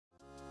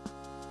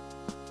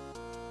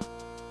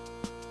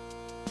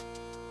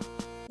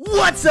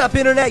What's up,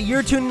 Internet?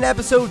 You're tuning in to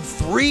episode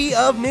 3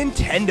 of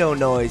Nintendo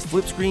Noise,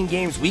 Flip Screen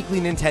Games'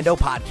 weekly Nintendo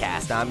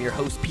podcast. I'm your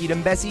host, Pete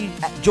and Bessie,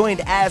 joined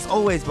as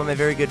always by my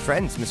very good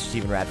friends, Mr.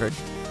 Stephen Radford.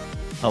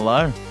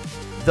 Hello.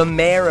 The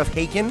mayor of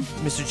Haken,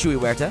 Mr. Chuy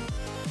Huerta.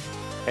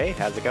 Hey,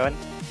 how's it going?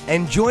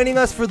 And joining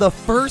us for the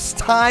first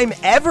time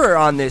ever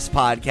on this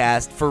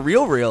podcast, for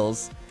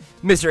reals,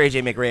 Mr.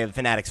 Aj McRae of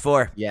Fanatix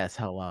Four. Yes,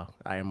 hello.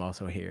 I am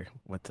also here.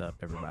 What's up,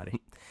 everybody?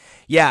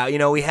 Yeah, you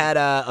know, we had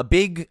a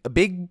big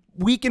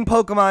week in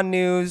Pokemon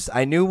news.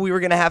 I knew we were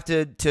going to have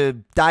to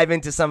dive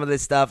into some of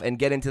this stuff and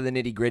get into the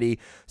nitty-gritty,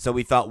 so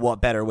we thought what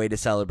better way to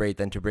celebrate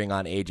than to bring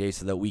on AJ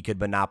so that we could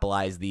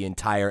monopolize the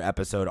entire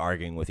episode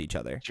arguing with each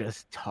other.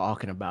 Just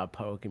talking about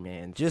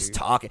Pokemon. Just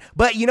talking.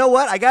 But you know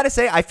what? I got to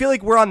say, I feel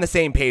like we're on the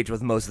same page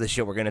with most of the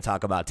shit we're going to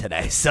talk about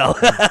today, so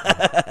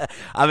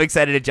I'm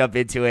excited to jump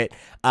into it.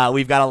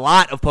 We've got a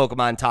lot of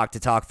Pokemon talk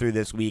to talk through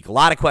this week, a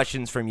lot of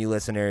questions from you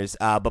listeners,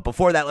 but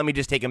before that, let me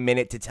just take a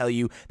minute to tell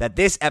you that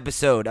this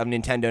episode of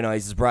Nintendo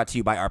Noise is brought to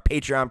you by our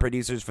Patreon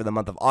producers for the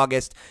month of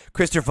August,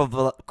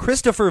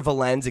 Christopher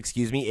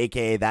Valenz,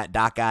 aka That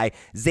Doc Guy,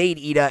 Zaid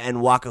Ida, and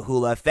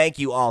Wakahula. Thank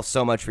you all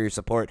so much for your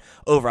support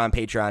over on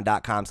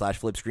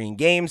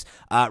patreon.com/flipscreengames.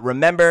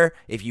 Remember,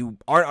 if you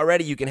aren't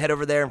already, you can head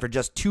over there, and for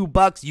just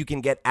 $2, you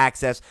can get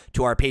access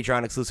to our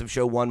Patreon exclusive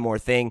show, One More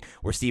Thing,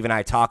 where Steve and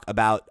I talk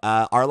about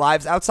our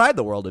lives outside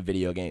the world of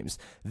video games.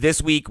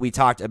 This week, we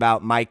talked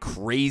about my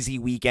crazy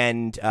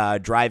weekend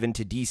driving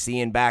to DC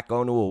and back,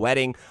 going to a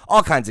wedding,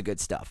 all kinds of good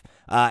stuff.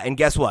 And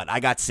guess what? I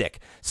got sick.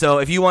 So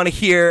if you want to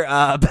hear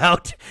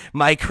about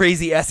my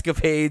crazy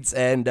escapades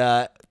and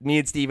me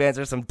and Steve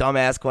answer some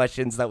dumbass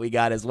questions that we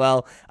got as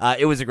well,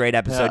 it was a great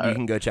episode. You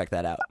can go check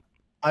that out.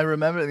 I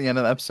remember at the end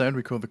of the episode,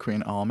 we called the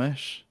Queen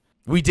Amish.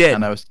 We did.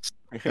 And it was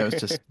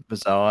just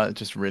bizarre. It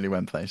just really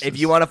went places. If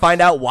you want to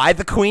find out why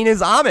the Queen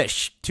is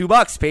Amish, $2,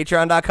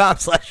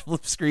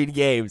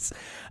 patreon.com/flipscreengames.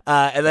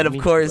 And then, of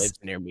course, lives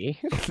near me.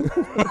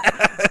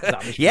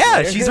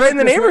 Yeah, she's right in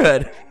the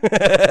neighborhood.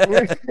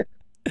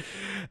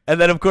 And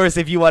then, of course,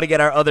 if you want to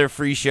get our other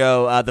free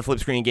show, the Flip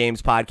Screen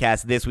Games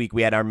podcast, this week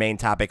we had our main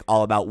topic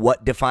all about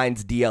what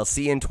defines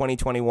DLC in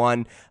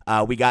 2021.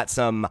 We got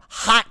some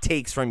hot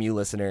takes from you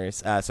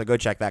listeners, so go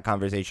check that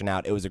conversation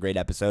out. It was a great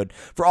episode.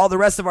 For all the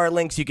rest of our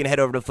links, you can head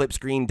over to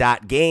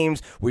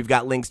flipscreen.games. We've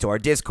got links to our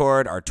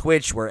Discord, our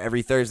Twitch, where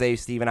every Thursday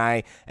Steve and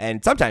I,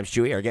 and sometimes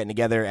Chuy, are getting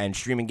together and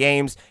streaming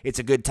games. It's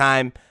a good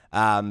time.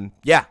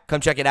 Yeah,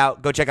 come check it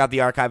out. Go check out the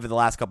archive of the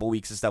last couple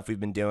weeks of stuff we've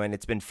been doing.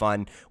 It's been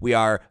fun. We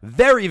are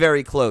very,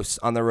 very close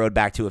on the road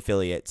back to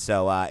affiliate.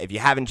 So if you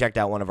haven't checked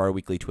out one of our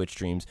weekly Twitch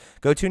streams,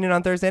 go tune in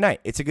on Thursday night.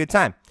 It's a good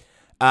time.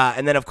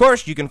 And then, of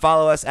course, you can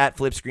follow us at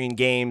Flip Screen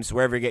Games,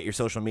 wherever you get your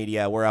social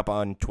media. We're up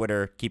on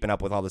Twitter, keeping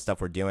up with all the stuff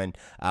we're doing.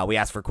 We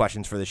ask for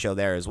questions for the show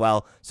there as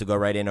well, so go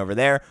right in over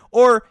there.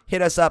 Or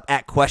hit us up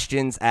at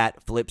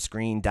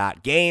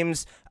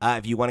questions@flipscreen.games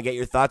if you want to get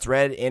your thoughts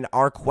read in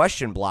our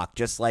question block.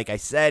 Just like I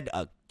said,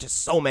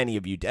 just so many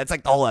of you. It's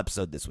like the whole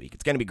episode this week.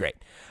 It's going to be great.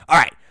 All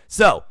right,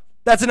 so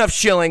that's enough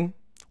shilling.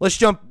 Let's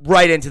jump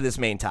right into this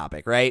main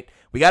topic, right?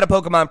 We got a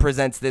Pokemon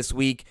Presents this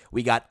week.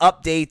 We got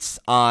updates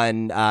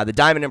on the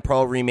Diamond and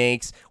Pearl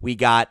remakes. We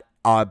got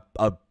a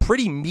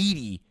pretty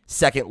meaty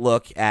second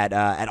look at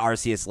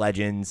Arceus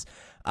Legends.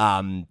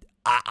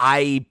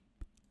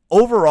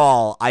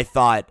 Overall, I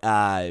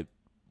thought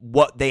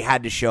what they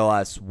had to show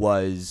us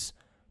was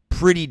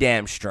pretty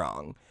damn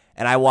strong.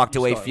 And I walked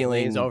away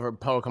feeling over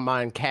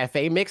Pokemon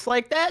Cafe mix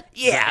like that.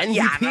 Yeah.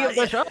 Of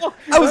the show?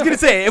 I was gonna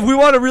say, if we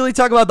want to really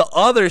talk about the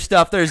other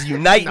stuff, there's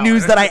Unite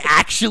news that I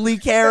actually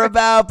care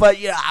about. But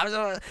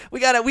yeah,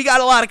 we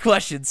got a lot of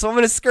questions, so I'm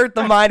gonna skirt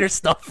the minor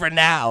stuff for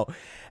now.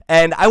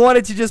 And I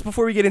wanted to just,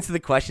 before we get into the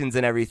questions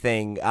and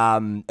everything,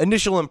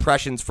 initial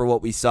impressions for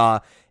what we saw.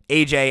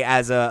 AJ,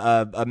 as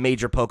a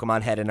major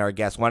Pokemon head and our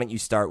guest, why don't you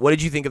start? What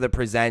did you think of the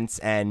presents,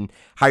 and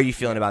how are you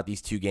feeling about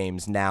these two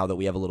games now that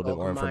we have a little bit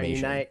more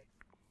information?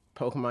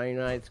 Pokemon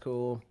Unite's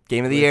cool.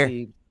 Game of the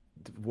year.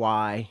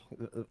 Why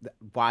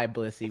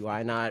Blissey?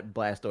 Why not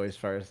Blastoise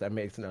first? That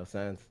makes no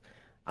sense.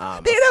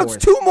 They announced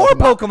two more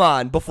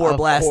Pokemon before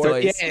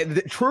Blastoise.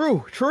 Yeah,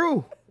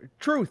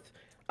 truth.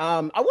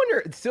 I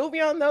wonder,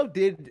 Sylveon though.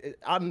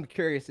 I'm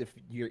curious if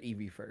you're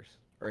Eevee first,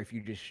 or if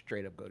you just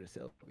straight up go to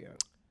Sylveon.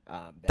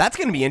 That's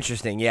gonna be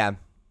interesting. Yeah.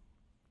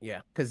 Yeah,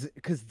 because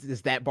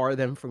does that bar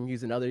them from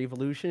using other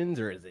evolutions,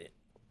 or is it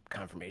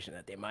confirmation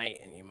that they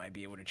might, and you might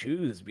be able to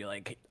choose, be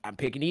like, I'm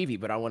picking Eevee,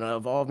 but I want to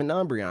evolve in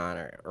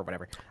Umbreon or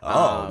whatever.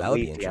 Oh, that would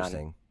be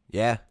interesting.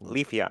 Yeah,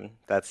 Leafeon,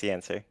 that's the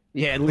answer.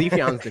 Yeah,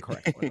 Leafeon's the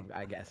correct one,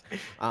 I guess.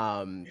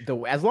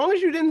 As long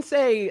as you didn't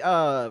say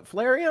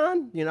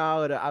Flareon,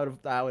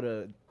 I would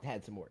have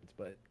had some words,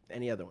 but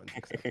any other ones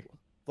acceptable.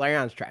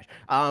 Flareon's trash.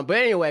 But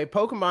anyway,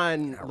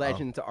 Pokemon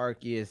Legends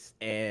Arceus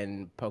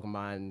and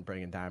Pokemon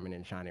Brilliant Diamond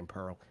and Shining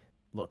Pearl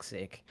look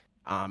sick.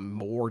 I'm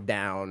more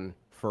down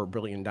for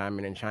Brilliant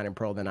Diamond and Shining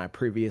Pearl than I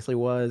previously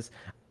was.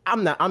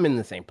 I'm in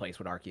the same place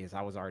with Arceus.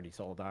 I was already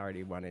sold. I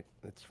already won it.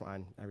 It's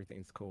fine.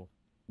 Everything's cool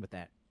with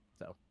that.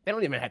 So they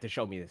don't even have to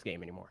show me this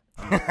game anymore.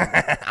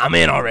 I'm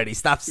in already.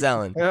 Stop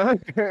selling.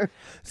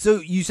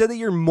 So you said that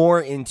you're more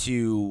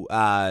into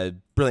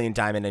Brilliant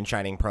Diamond and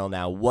Shining Pearl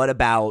now. What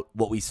about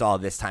what we saw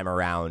this time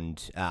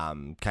around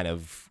kind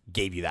of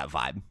gave you that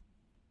vibe?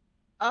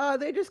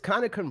 They just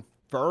kind of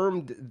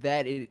confirmed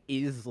that it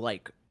is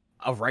like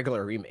a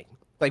regular remake.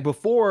 Like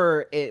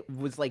before, it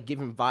was like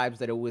giving vibes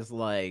that it was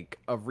like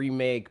a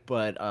remake,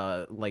 but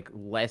like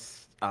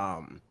less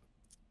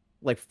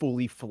like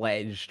fully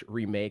fledged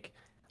remake.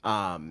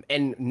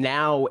 And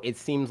now it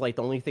seems like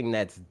the only thing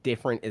that's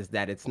different is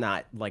that it's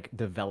not like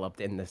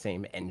developed in the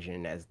same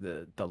engine as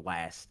the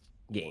last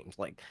games.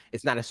 Like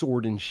it's not a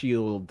Sword and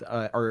Shield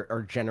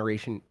or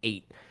Generation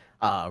 8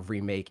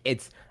 remake.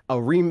 It's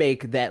a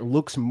remake that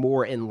looks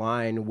more in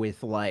line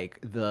with like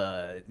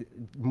the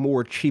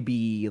more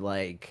chibi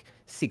like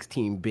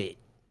 16-bit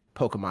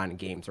Pokemon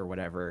games or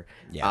whatever.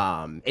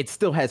 Yeah. It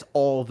still has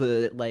all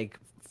the like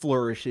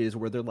flourishes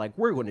where they're like,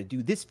 we're going to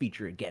do this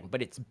feature again,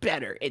 but it's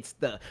better. It's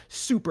the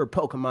super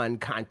Pokemon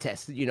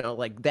contest, you know,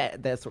 like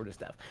that sort of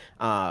stuff.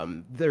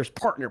 There's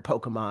partner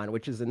Pokemon,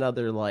 which is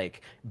another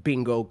like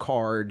bingo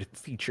card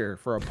feature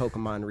for a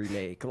Pokemon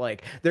remake.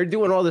 Like they're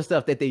doing all the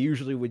stuff that they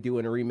usually would do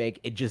in a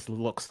remake. It just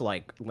looks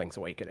like Link's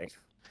Awakening.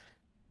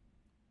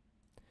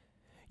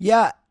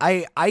 Yeah,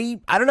 I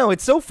don't know.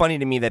 It's so funny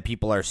to me that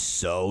people are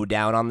so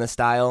down on the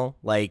style.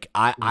 Like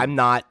I'm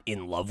not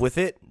in love with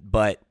it,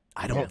 but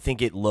I don't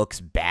think it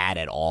looks bad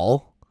at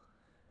all.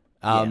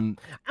 I'm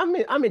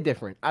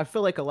indifferent. I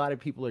feel like a lot of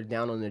people are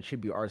down on the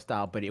chibi art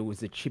style, but it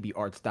was a chibi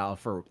art style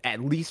for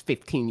at least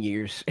 15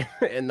 years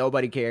and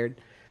nobody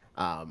cared.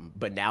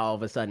 But now all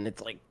of a sudden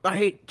it's like, I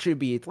hate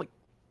chibi. It's like,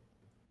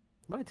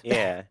 what?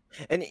 Yeah.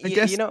 And I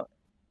guess... you know,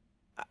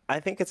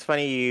 I think it's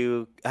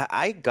funny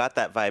I got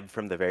that vibe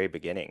from the very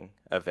beginning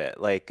of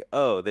it. Like,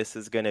 oh, this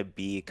is going to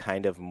be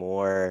kind of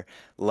more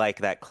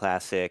like that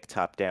classic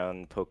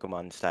top-down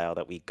Pokemon style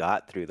that we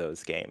got through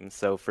those games.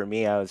 So for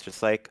me, I was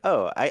just like,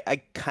 oh, I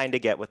kind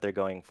of get what they're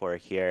going for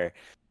here.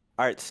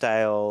 Art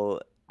style,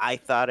 I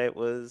thought it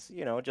was,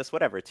 you know, just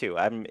whatever too.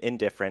 I'm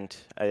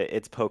indifferent.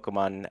 It's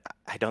Pokemon.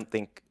 I don't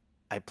think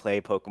I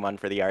play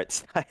Pokemon for the art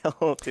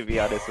style, to be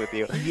honest with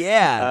you.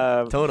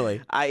 Yeah,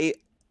 totally.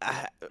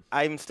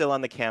 I'm still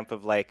on the camp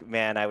of like,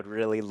 man, I would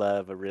really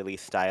love a really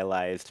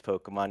stylized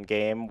Pokemon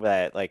game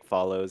that like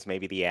follows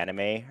maybe the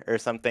anime or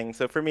something.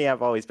 So for me,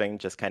 I've always been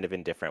just kind of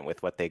indifferent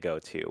with what they go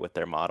to with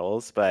their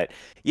models. But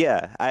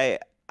yeah,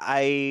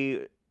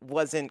 I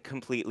wasn't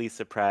completely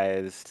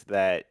surprised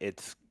that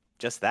it's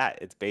just that.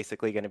 It's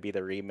basically going to be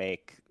the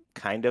remake,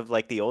 kind of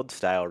like the old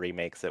style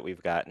remakes that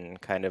we've gotten,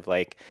 kind of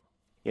like,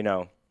 you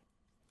know,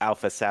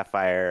 Alpha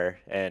Sapphire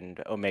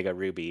and Omega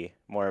Ruby,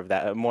 more of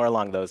that, more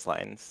along those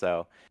lines.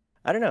 So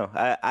I don't know.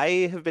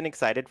 I have been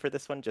excited for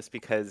this one just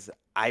because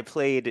I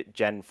played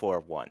Gen 4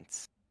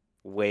 once,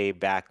 way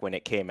back when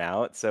it came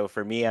out. So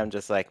for me, I'm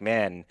just like,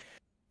 man,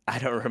 I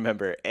don't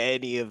remember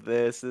any of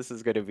this. This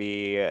is going to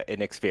be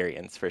an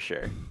experience for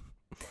sure.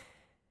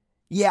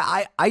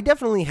 Yeah, I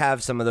definitely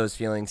have some of those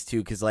feelings too,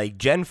 because like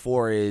Gen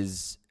 4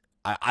 is,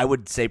 I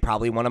would say,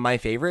 probably one of my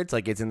favorites.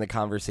 Like it's in the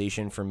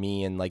conversation for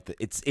me, and like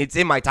it's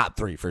in my top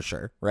 3 for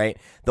sure, right?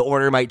 The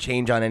order might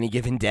change on any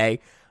given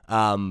day.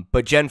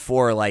 But Gen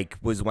 4 like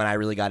was when I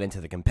really got into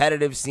the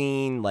competitive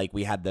scene. Like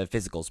we had the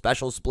physical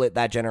special split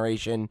that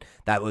generation.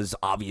 That was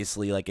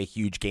obviously like a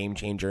huge game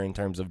changer in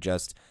terms of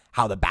just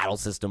how the battle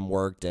system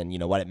worked and, you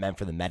know, what it meant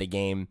for the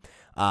metagame.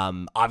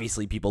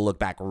 Obviously people look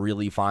back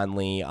really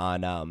fondly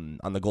on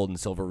the Gold and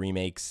Silver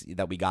remakes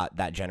that we got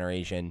that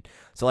generation.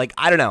 So like,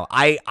 I don't know.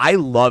 I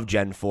love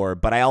Gen 4,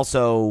 but I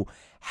also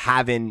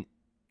haven't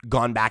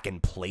gone back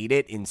and played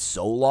it in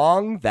so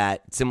long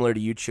that, similar to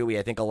you, Chuy,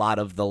 I think a lot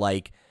of the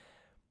like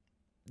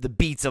the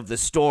beats of the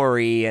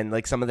story and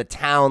like some of the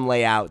town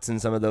layouts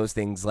and some of those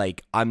things,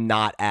 like they're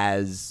not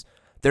as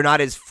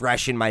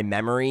fresh in my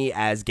memory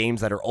as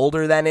games that are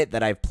older than it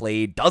that I've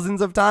played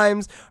dozens of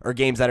times, or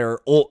games that are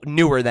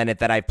newer than it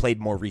that I've played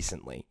more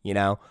recently, you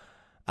know?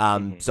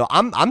 So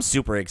I'm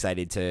super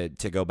excited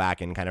to go back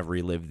and kind of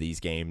relive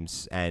these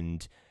games.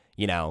 And,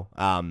 you know,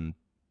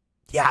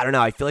 yeah, I don't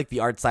know. I feel like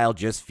the art style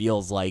just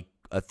feels like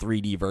a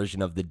 3D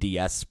version of the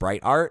DS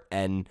sprite art,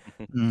 and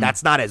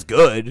that's not as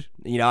good.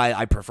 You know,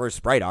 I prefer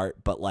sprite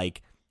art, but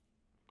like,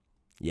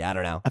 yeah, I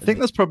don't know. I think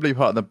that's probably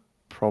part of the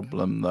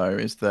problem, though,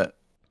 is that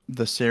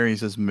the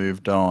series has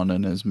moved on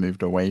and has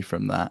moved away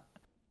from that.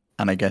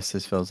 And I guess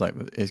this feels like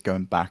it's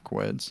going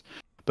backwards,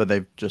 but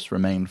they've just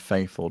remained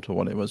faithful to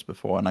what it was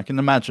before. And I can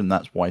imagine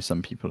that's why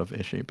some people have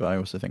issue, but I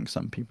also think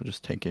some people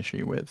just take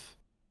issue with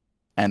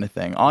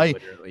anything.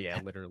 Literally.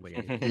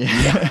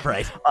 Yeah,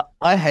 right.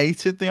 I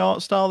hated the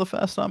art style the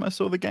first time I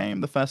saw the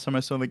game. I thought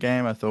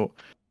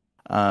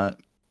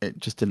it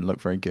just didn't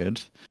look very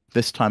good.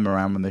 This time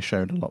around, when they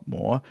showed a lot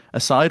more,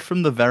 aside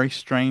from the very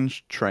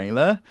strange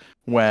trailer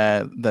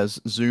where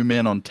there's zoom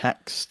in on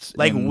text,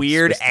 like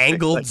weird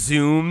angled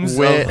zooms,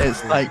 where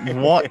it's like,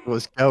 what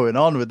was going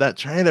on with that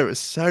trailer? It was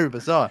so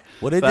bizarre.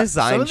 What a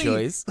design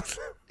choice.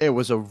 It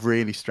was a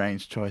really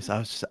strange choice. I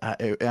was just,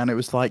 and it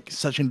was like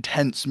such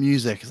intense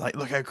music. It's like,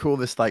 look how cool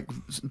this like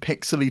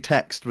pixely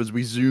text was.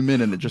 We zoom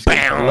in and it just gets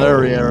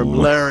blurrier and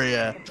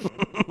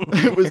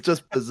blurrier. It was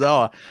just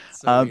bizarre.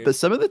 But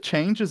some of the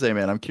changes they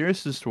made, I'm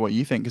curious as to what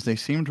you think because they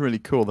seemed really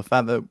cool. The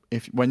fact that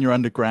when you're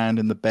underground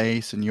in the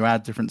base and you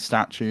add different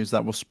statues,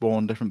 that will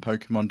spawn different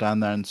Pokemon down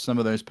there, and some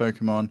of those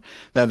Pokemon,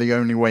 they're the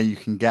only way you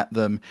can get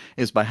them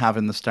is by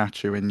having the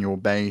statue in your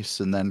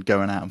base and then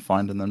going out and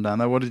finding them down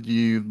there. What did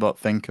you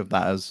think of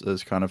that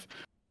as kind of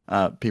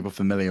people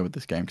familiar with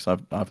this game? Because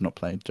I've not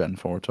played Gen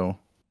 4 at all.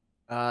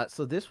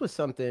 So this was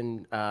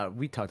something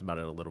we talked about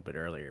it a little bit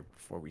earlier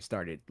before we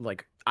started.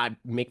 Like, I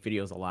make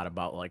videos a lot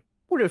about like,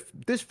 what if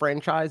this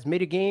franchise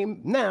made a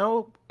game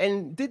now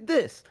and did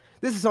this?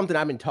 This is something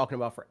I've been talking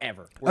about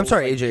forever. I'm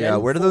sorry, like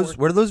AJ. Where do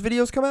those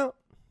videos come out?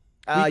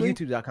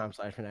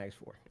 YouTube.com/Fanatix4.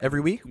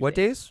 Every week? What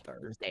days?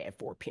 Thursday at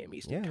 4 p.m.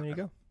 Eastern. Yeah, there you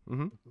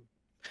go.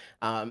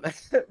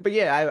 But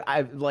yeah,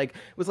 I like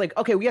was like,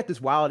 okay, we got this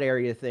wild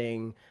area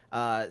thing.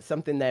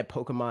 Something that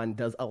Pokemon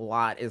does a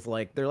lot is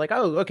like they're like,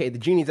 oh, okay, the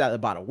genie's out of the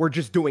bottle. We're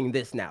just doing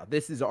this now.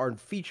 This is our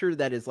feature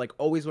that is like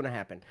always going to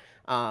happen.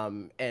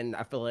 And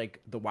I feel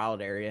like the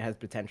wild area has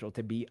potential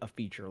to be a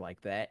feature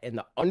like that. And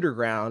the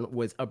underground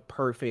was a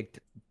perfect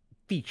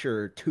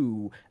feature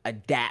to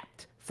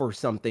adapt for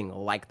something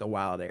like the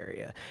wild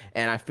area.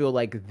 And I feel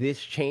like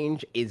this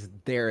change is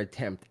their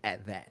attempt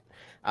at that.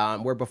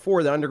 Where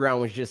before the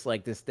underground was just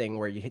like this thing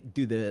where you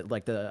do the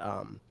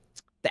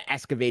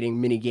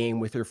excavating mini game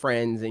with your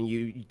friends and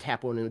you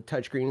tap on a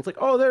touchscreen. It's like,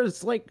 oh,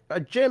 there's like a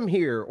gem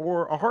here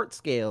or a heart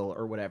scale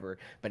or whatever.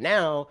 But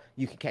now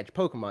you can catch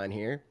Pokemon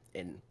here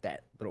in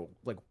that little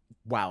like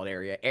wild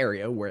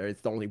area where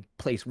it's the only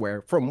place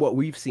where, from what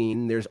we've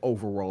seen, there's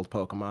overworld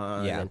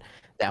Pokemon and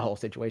that whole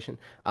situation.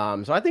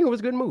 So I think it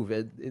was a good move.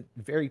 It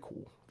very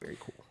cool. Very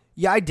cool.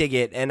 Yeah, I dig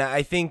it, and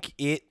I think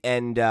it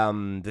and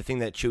the thing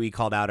that Chuy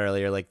called out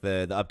earlier, like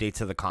the updates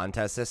to the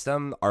contest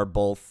system, are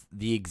both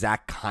the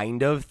exact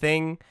kind of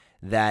thing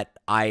that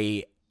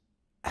I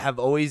have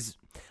always,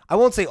 I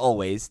won't say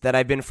always, that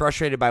I've been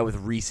frustrated by with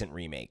recent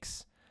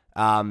remakes.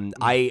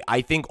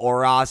 I think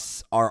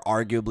Oros are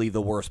arguably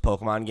the worst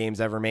Pokemon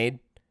games ever made.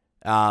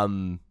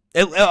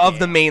 Of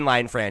the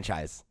mainline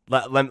franchise.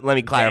 Let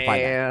me clarify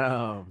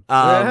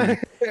that.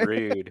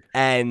 Rude.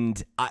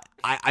 And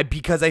I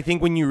because I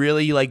think when you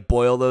really like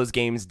boil those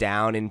games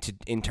down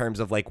in terms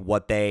of like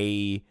what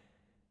they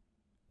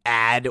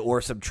add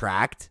or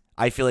subtract,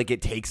 I feel like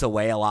it takes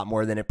away a lot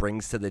more than it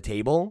brings to the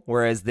table.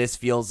 Whereas this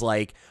feels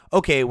like,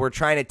 okay, we're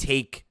trying to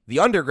take the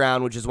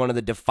underground, which is one of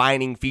the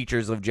defining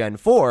features of Gen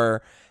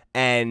 4,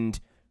 and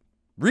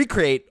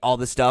recreate all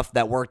the stuff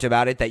that worked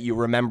about it that you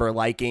remember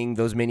liking,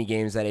 those mini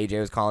games that AJ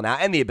was calling out,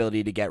 and the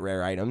ability to get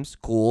rare items.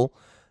 Cool.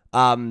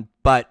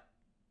 But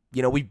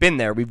you know, we've been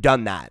there, we've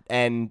done that,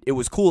 and it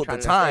was cool at the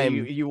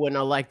time. You wouldn't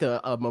have liked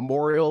a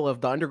memorial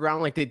of the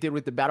underground like they did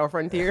with the Battle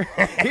Frontier.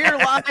 Here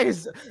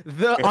lies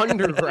the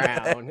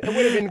underground. It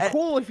would have been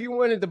cool if you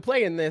wanted to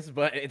play in this,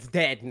 but it's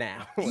dead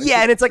now.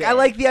 Yeah, and it's like, I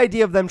like the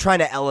idea of them trying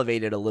to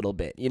elevate it a little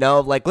bit, you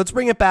know, like let's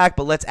bring it back,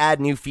 but let's add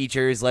new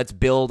features. Let's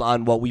build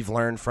on what we've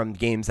learned from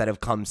games that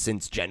have come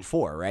since Gen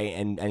 4, right?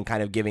 And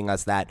kind of giving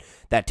us that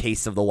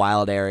taste of the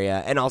wild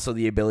area, and also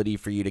the ability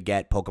for you to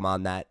get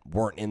Pokemon that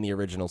weren't in the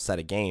original set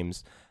of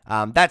games.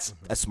 That's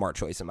a smart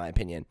choice in my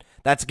opinion.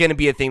 That's going to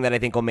be a thing that I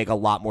think will make a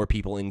lot more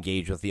people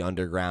engage with the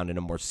underground in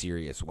a more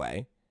serious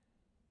way.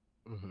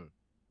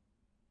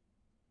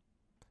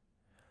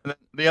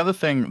 The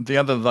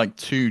other like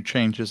two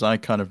changes I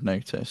kind of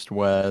noticed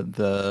were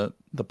the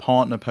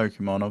partner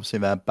Pokemon. Obviously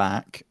they're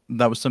back.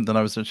 That was something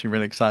I was actually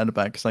really excited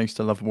about because I used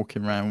to love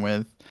walking around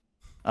with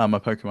my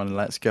Pokemon in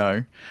Let's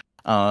Go.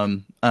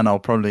 And I'll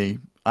probably,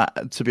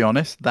 to be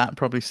honest, that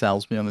probably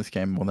sells me on this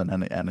game more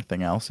than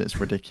anything else. It's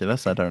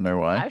ridiculous. I don't know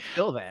why. I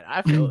feel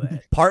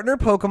that. Partner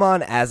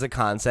Pokemon as a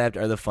concept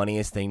are the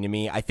funniest thing to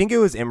me. I think it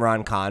was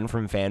Imran Khan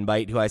from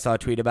Fanbyte who I saw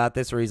tweet about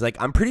this, where he's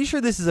like, I'm pretty sure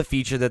this is a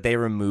feature that they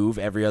remove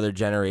every other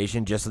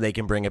generation just so they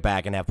can bring it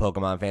back and have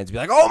Pokemon fans be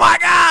like, oh my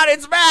god,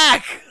 it's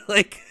back!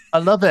 Like, I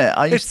love it.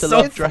 I used to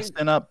love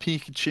dressing up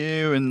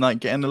Pikachu and like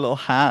getting a little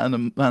hat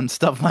and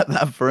stuff like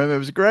that for him. It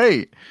was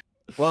great.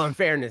 Well, in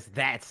fairness,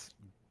 that's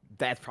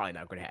probably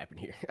not going to happen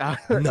here.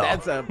 No.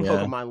 That's a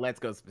Pokemon Let's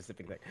Go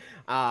specific thing.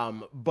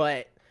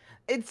 But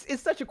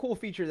it's such a cool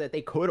feature that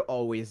they could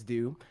always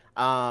do,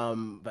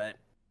 but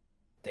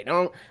they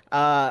don't.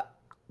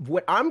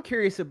 What I'm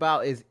curious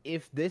about is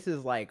if this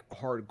is like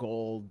Heart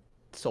Gold,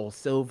 Soul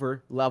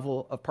Silver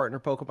level of partner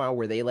Pokemon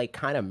where they like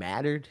kind of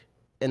mattered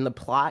in the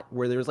plot,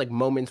 where there's like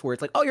moments where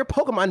it's like, oh, your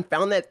Pokemon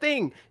found that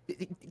thing.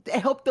 It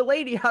helped the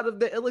lady out of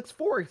the Ilex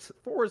forest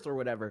or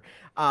whatever.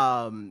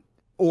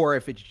 Or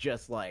if it's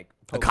just like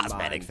Pokemon, a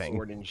cosmetic thing.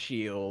 Sword and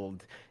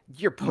Shield,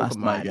 your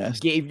Pokemon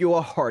gave you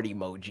a heart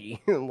emoji.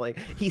 Like,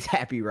 he's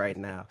happy right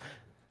now.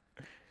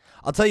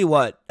 I'll tell you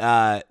what,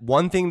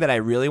 one thing that I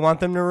really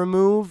want them to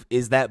remove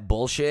is that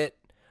bullshit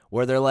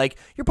where they're like,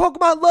 your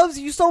Pokemon loves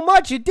you so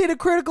much, it did a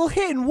critical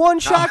hit and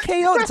one-shot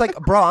KO. It's like,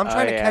 bro, I'm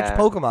trying to catch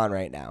Pokemon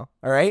right now,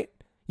 all right?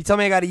 You tell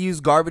me I got to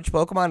use garbage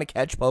Pokemon to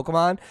catch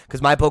Pokemon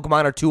because my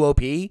Pokemon are too OP?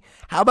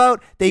 How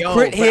about they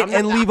crit hit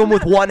and leave them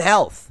with 1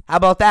 health? How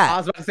about that? I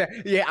was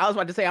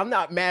about to say, I'm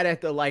not mad at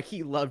the, like,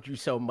 he loved you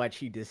so much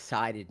he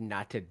decided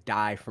not to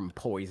die from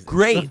poison.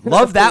 Great.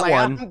 Love that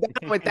one. I'm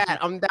down with that.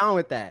 I'm down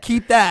with that.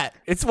 Keep that.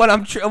 It's when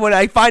when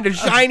I find a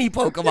shiny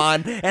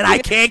Pokemon and I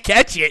can't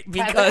catch it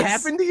because... Has that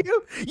happened to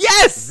you?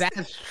 Yes! That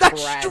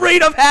tragic.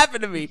 straight up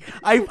happened to me.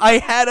 I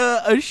had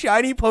a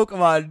shiny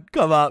Pokemon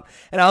come up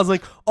and I was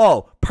like,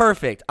 oh,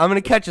 perfect. I'm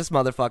going to catch this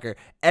motherfucker.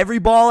 Every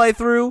ball I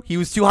threw, he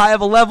was too high of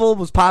a level,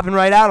 was popping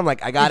right out. I'm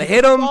like, I got to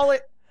hit him.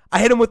 I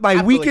hit him with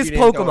my weakest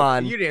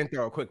Pokemon. You didn't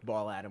throw a quick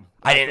ball at him.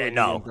 I didn't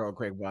know. You didn't throw a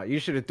quick ball. You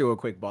should have threw a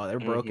quick ball. They're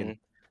broken.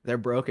 They're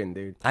broken,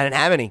 dude. I didn't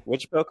have any.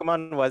 Which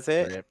Pokemon was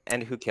it,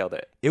 and who killed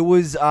it? It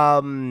was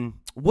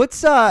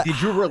what's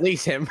Did you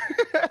release him?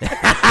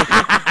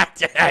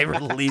 I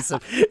release him.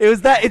 It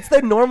was that. It's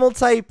the normal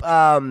type.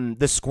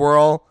 The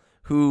squirrel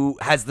who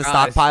has the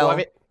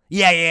stockpile.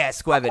 Yeah,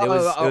 Squevit. It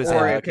was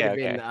or him. it could have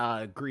been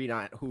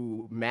Greedon,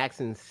 who Max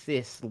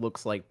insists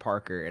looks like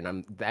Parker,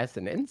 and that's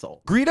an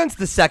insult. Greedon's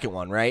the second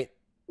one, right?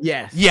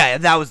 Yes. Yeah,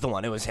 that was the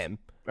one. It was him.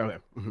 Okay.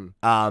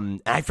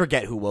 I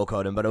forget who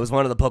Wokoed him, but it was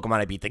one of the Pokemon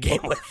I beat the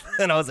game with,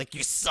 and I was like,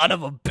 "You son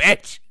of a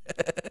bitch!"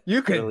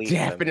 You could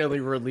definitely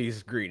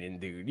release Greedon,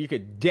 dude. You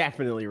could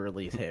definitely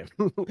release him.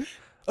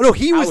 Oh no,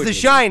 he was the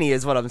shiny,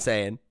 is what I'm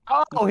saying.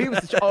 Oh, he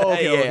was.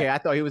 Okay. I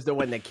thought he was the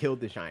one that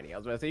killed the shiny. I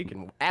was about to say you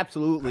can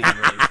absolutely.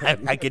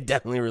 I could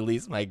definitely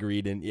release my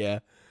Greedon. Yeah.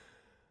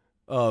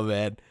 Oh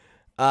man.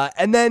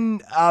 And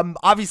then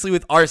obviously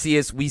with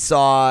Arceus, we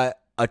saw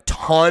a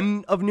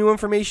ton of new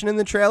information in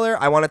the trailer.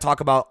 I want to talk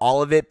about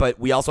all of it, but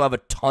we also have a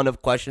ton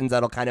of questions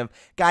that'll kind of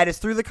guide us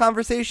through the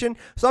conversation.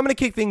 So I'm going to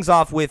kick things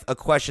off with a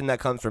question that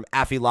comes from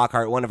Affy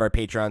Lockhart, one of our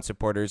Patreon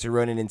supporters, who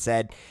wrote in and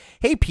said,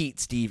 "Hey Pete,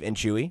 Steve, and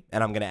Chuy,"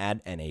 and I'm going to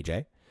add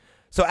AJ.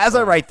 "So as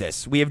I write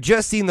this, we have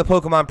just seen the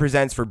Pokemon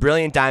Presents for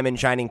Brilliant Diamond,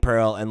 Shining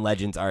Pearl, and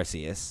Legends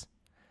Arceus."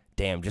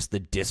 Damn, just the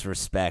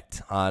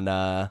disrespect on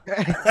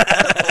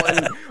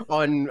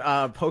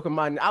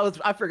Pokemon.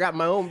 I forgot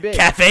my own bit.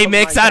 Cafe Pokemon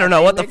Mix. I don't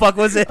know what the fuck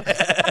was it.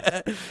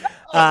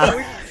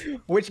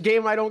 Which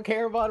game I don't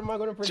care about? Am I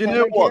going to pretend? Do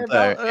you know what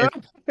though?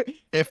 About?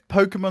 If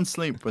Pokemon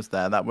Sleep was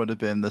there, that would have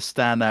been the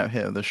standout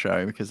hit of the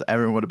show because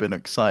everyone would have been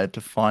excited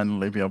to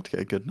finally be able to get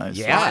a good night's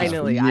sleep.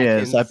 Finally,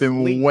 yes, I've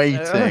been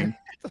waiting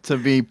to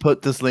be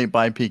put to sleep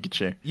by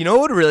Pikachu. You know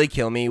what would really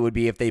kill me would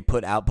be if they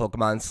put out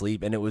Pokemon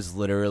Sleep and it was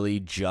literally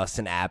just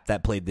an app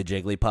that played the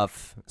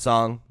Jigglypuff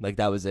song. Like,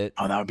 that was it.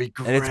 Oh, that would be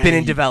great. And it's been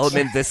in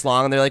development this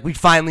long, and they're like, we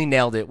finally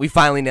nailed it. We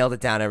finally nailed it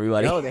down,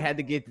 everybody. No, they had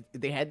to get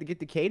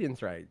the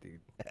cadence right,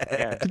 dude.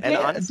 Yeah. And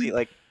honestly,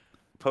 like,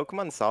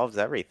 Pokemon solves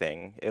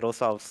everything. It'll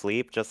solve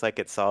sleep just like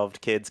it solved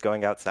kids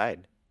going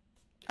outside.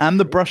 And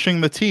the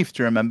brushing the teeth,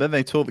 do you remember?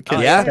 They taught the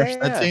kids to brush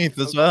their teeth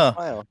as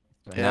well.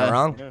 You're not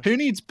wrong. Yeah. Who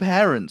needs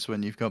parents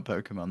when you've got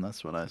Pokemon?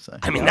 That's what I say.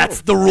 I mean,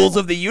 that's the rules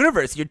of the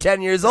universe. You're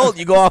 10 years old.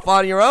 You go off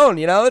on your own,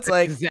 you know? It's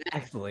like...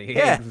 Exactly.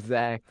 Yeah.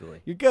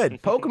 Exactly. You're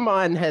good.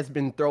 Pokemon has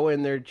been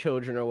throwing their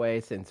children away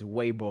since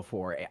way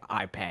before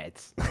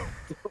iPads.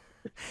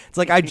 It's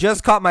like, I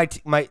just taught my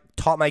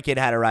kid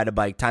how to ride a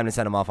bike. Time to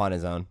send him off on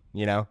his own,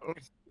 you know?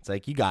 It's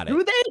like, you got it.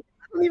 Do they? I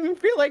don't even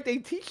feel like they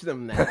teach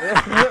them that.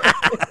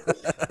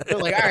 They're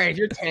like, all right,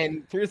 you're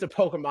 10. Here's a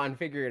Pokemon.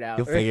 Figure it out.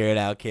 You'll figure it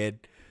out, kid.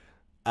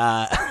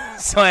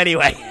 So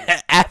anyway,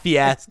 Affy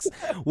asks,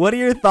 what are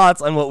your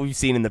thoughts on what we've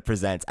seen in the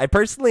presents? I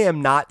personally am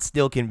not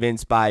still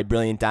convinced by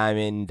Brilliant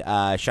Diamond,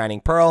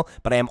 Shining Pearl,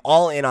 but I am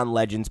all in on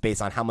Legends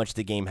based on how much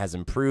the game has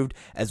improved,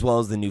 as well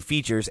as the new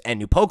features and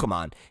new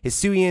Pokemon.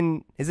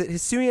 Hisuian, is it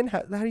Hisuian?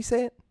 How do you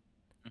say it?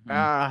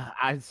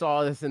 I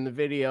saw this in the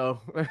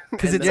video.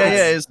 Because it's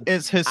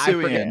it's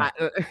Hisuian.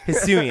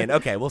 Hisuian.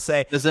 Okay, we'll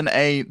say There's an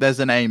A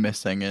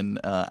missing in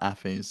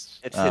Affy's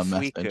It's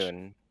message.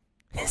 Suicune.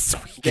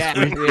 Yeah,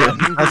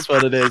 That's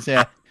what it is.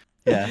 Yeah,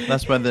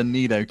 that's where the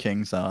Nido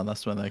Kings are.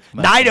 That's where they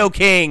come. Nido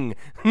King.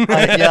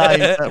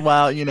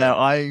 Well, you know,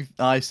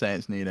 I say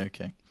it's Nido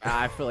King.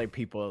 I feel like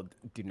people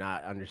do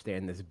not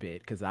understand this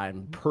bit because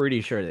I'm pretty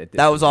sure that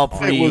that was all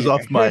pre. It was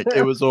off mic.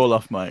 It was all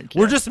off mic.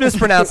 We're just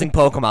mispronouncing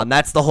Pokemon.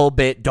 That's the whole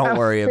bit. Don't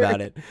worry about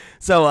it.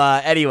 So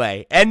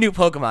anyway, and new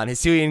Pokemon.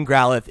 Hisuian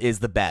Growlithe is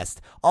the best.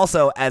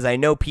 Also, as I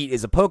know Pete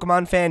is a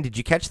Pokemon fan, did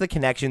you catch the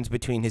connections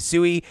between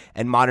Hisui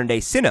and modern-day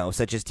Sinnoh,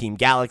 such as Team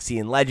Galaxy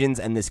in Legends,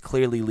 and this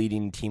clearly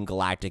leading Team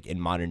Galactic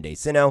in modern-day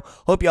Sinnoh?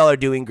 Hope y'all are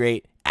doing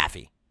great.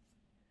 Affy.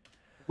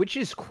 Which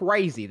is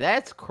crazy.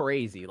 That's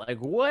crazy. Like,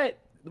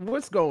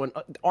 what's going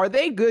on? Are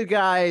they good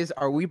guys?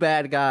 Are we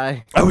bad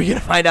guys? Are we gonna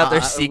find out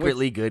they're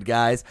secretly good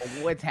guys?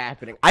 What's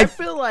happening? I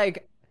feel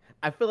like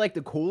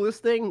the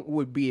coolest thing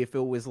would be if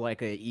it was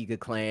like a Iga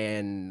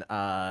Clan.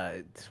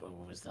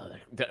 What was the other?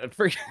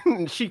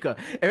 Freaking Sheikah.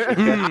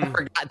 I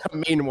forgot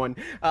the main one.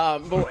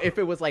 But if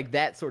it was like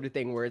that sort of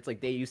thing where it's like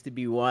they used to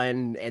be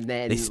one and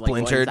then they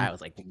splintered. I was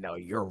like, no,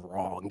 you're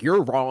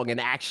wrong, and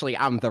actually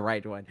I'm the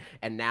right one.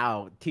 And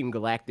now Team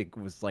Galactic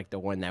was like the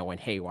one that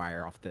went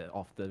haywire off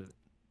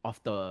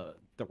the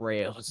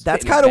rails.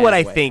 That's kind of what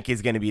I think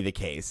is going to be the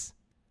case.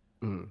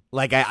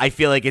 Like, I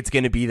feel like it's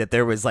going to be that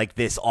there was, like,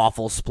 this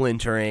awful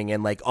splintering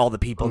and, like, all the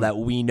people that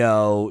we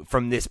know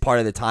from this part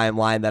of the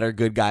timeline that are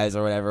good guys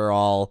or whatever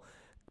all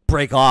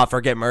break off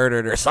or get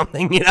murdered or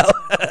something, you know?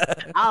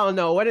 I don't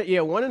know.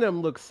 One of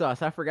them looks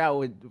sus. I forgot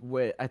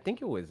what I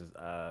think it was.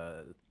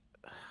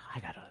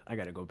 I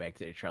gotta go back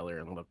to the trailer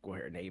and look what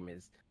her name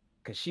is,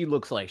 because she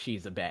looks like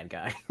she's a bad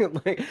guy.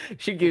 Like,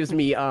 she gives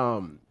me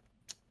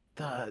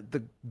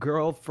the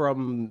girl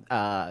from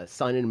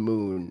Sun and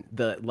Moon,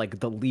 the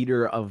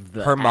leader of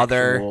the her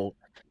mother. actual...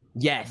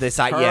 Yes,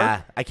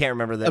 yeah, I can't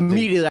remember that.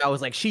 Immediately, I was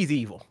like, she's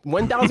evil.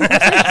 1000% she's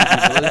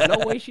evil. There's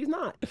no way she's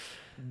not.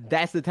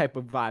 That's the type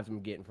of vibes I'm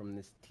getting from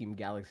this Team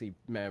Galaxy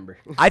member.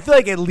 I feel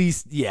like at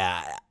least,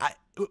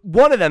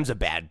 one of them's a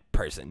bad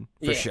person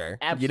for sure.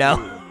 Absolutely. You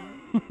know.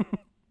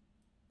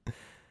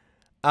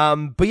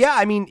 But yeah,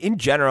 I mean, in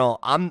general,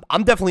 I'm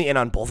definitely in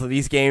on both of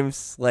these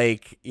games.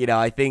 Like, you know,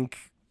 I think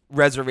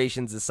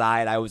reservations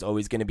aside, I was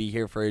always going to be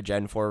here for a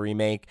Gen 4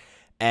 remake,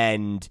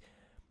 and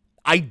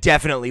I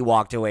definitely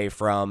walked away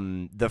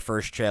from the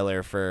first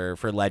trailer for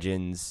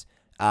Legends.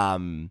 I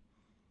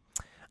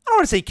don't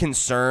want to say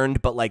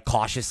concerned, but like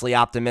cautiously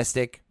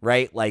optimistic,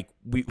 right? Like,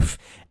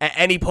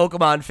 any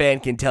Pokemon fan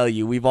can tell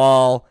you, we've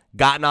all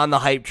gotten on the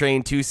hype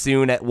train too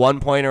soon at one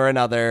point or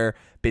another,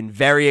 been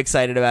very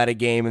excited about a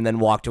game, and then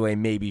walked away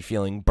maybe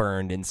feeling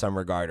burned in some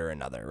regard or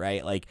another,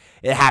 right? Like,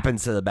 it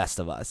happens to the best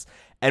of us.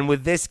 And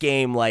with this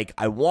game, like,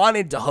 I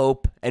wanted to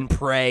hope and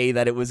pray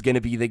that it was going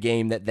to be the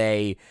game that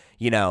they,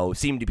 you know,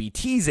 seemed to be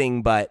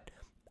teasing, but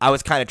I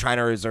was kind of trying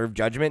to reserve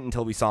judgment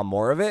until we saw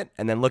more of it.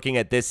 And then looking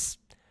at this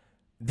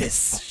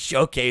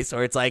showcase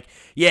where it's like,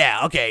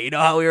 yeah, okay, you know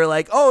how we were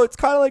like, oh, it's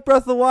kind of like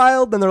Breath of the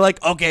Wild, and they're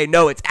like, okay,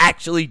 no, it's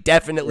actually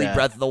definitely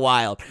Breath of the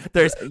Wild.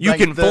 There's you like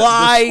can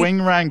fly. The swing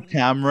round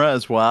camera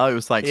as well. It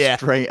was like Yeah.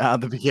 straight out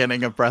of the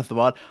beginning of Breath of the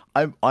Wild.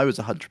 I was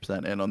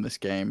 100% in on this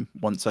game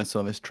once I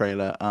saw this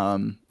trailer.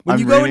 When I'm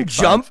you go really and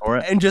excited jump for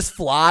it. and just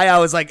fly, I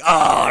was like, oh,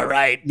 all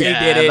right, they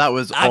did it. That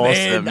was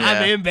awesome.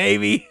 I'm in,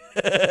 baby.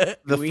 The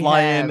We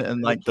flying have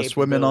and the like the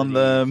swimming on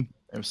them.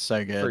 It was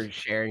so good. For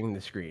sharing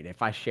the screen.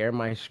 If I share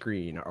my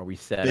screen, are we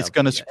set It's up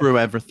gonna yet? screw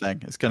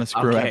everything. It's gonna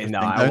screw Okay, everything.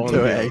 no, I Don't won't do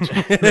do it.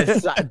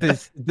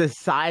 it. The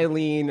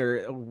Silene,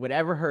 or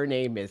whatever her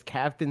name is,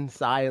 Captain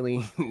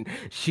Silene,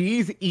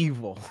 she's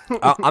evil.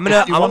 I'm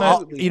gonna. You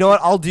wanna- you know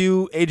what I'll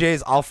do, AJ,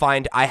 is I'll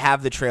find. I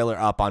have the trailer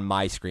up on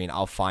my screen.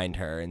 I'll find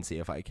her and see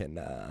if I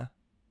can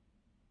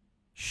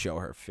show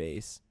her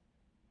face.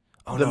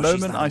 Oh, the no,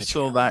 she's moment not in I the saw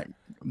trailer. that,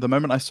 the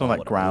moment I saw that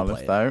Hold on, let me Growlithe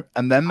play it. though,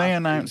 and then they I'll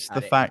announced the screenshot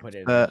it and fact put it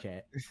in that the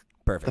chat.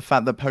 Perfect. the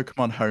fact that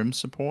Pokemon Home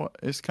support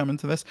is coming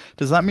to this.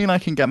 Does that mean I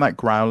can get that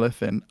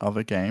Growlithe in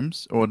other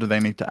games, or do they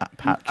need to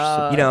patch?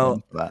 support You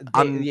know,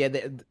 onto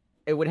that?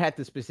 It would have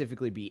to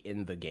specifically be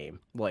in the game.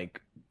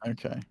 Like,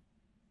 Okay.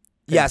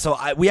 Yeah, so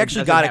we it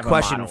actually doesn't got a have a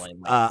question model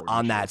in, like,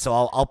 on Fortnite. that. So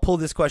I'll pull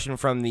this question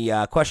from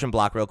the question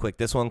block real quick.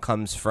 This one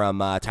comes from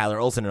Tyler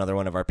Olson, another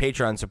one of our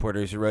Patreon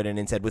supporters, who wrote in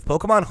and said, with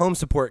Pokemon Home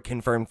support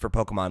confirmed for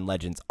Pokemon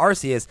Legends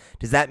Arceus,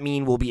 does that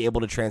mean we'll be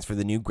able to transfer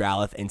the new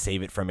Growlithe and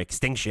save it from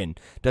extinction?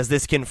 Does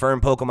this confirm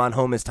Pokemon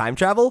Home is time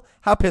travel?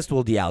 How pissed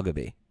will Dialga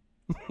be?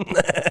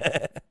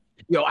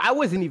 yo, I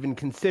wasn't even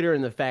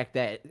considering the fact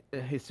that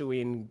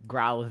Hisuian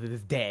Growlithe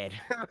is dead.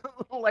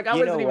 Like, I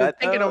You know wasn't even what,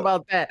 thinking though?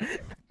 about that.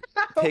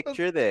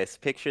 Picture this.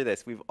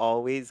 We've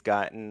always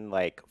gotten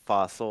like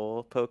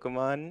fossil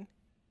Pokemon.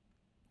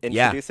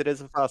 Yeah. Introduce it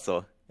as a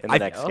fossil in the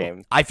next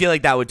game. I feel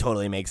like that would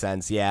totally make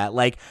sense. Yeah,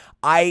 like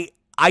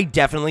I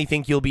definitely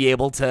think you'll be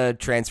able to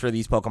transfer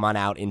these Pokemon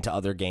out into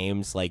other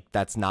games. Like,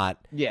 that's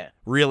not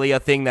really a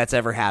thing that's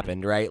ever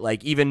happened, right?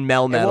 Like, even It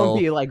won't Melmetal.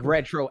 be like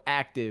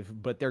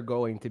retroactive, but they're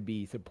going to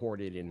be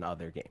supported in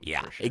other games.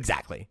 Yeah, for sure.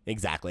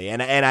 exactly.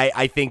 And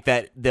I think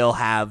that they'll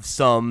have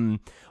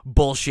some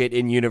bullshit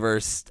in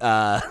universe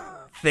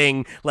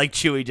thing like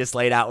Chuy just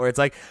laid out, where it's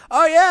like,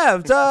 oh yeah,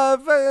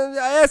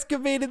 I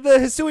excavated the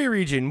Hisui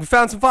region. We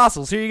found some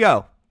fossils. Here you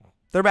go.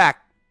 They're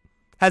back.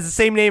 Has the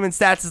same name and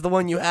stats as the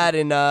one you had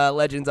in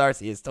Legends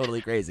Arceus. It's totally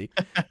crazy.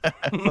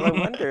 Well, I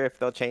wonder if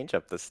they'll change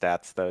up the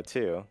stats though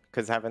too,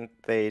 because haven't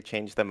they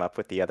changed them up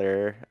with the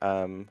other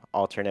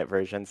alternate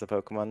versions of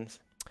Pokemon's?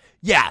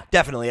 Yeah,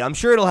 definitely. I'm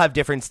sure it'll have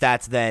different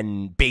stats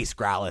than base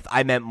Growlithe.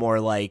 I meant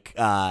more like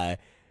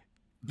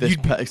This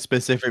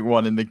specific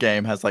one in the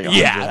game has like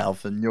 100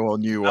 health, and your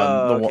new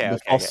one, the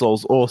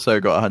fossils, also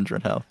got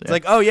 100 health. Yeah. It's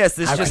like, oh yes,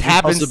 this How just could you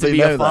happens to possibly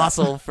be a know that?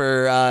 fossil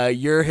for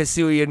your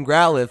Hisuian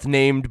Growlithe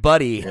named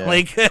Buddy. Yeah.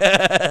 Like,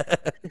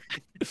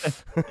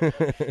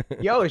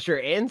 Yo, it's your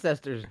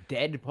ancestor's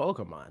dead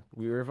Pokemon.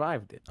 We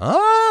revived it.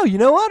 oh, you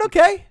know what?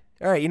 Okay,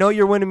 all right. You know what?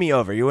 You're winning me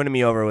over. You're winning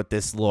me over with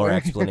this lore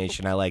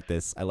explanation. I like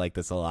this. I like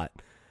this a lot.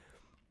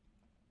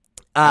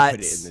 I put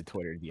it in the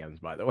Twitter DMs,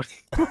 by the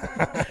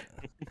way.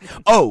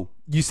 Oh,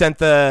 you sent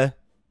the.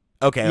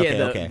 Okay,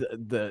 yeah, okay.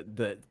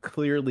 The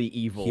clearly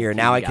evil. Here, Team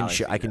now I can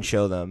Galaxy I can members.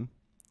 show them.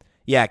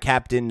 Yeah,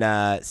 Captain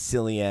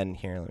Cillian.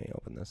 Here, let me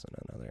open this on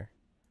another.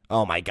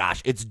 Oh my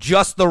gosh, it's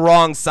just the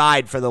wrong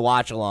side for the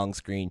watch along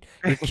screen.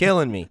 You're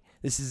killing me.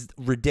 This is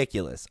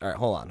ridiculous. All right,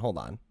 hold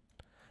on.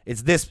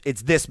 It's this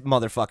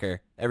motherfucker.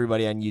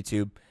 Everybody on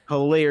YouTube.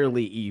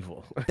 Clearly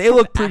evil. They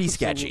look pretty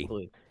sketchy.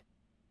 Absolutely.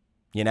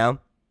 You know?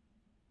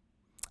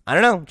 I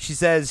don't know. She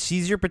says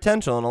sees your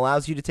potential and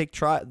allows you to take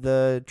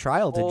the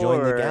trial to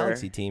join the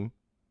Galaxy team.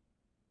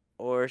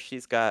 Or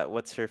she's got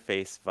what's her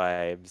face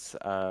vibes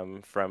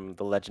from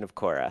The Legend of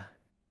Korra.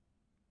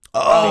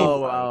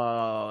 Oh,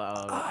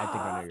 I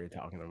think I know what you're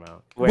talking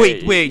about.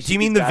 Wait. Do you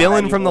mean the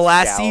villain from the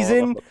last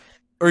season?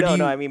 Or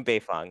no, I mean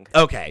Beifong.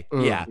 Okay,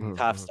 yeah.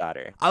 Toph's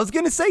daughter. I was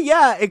going to say,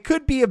 yeah, it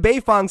could be a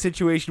Beifong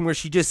situation where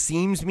she just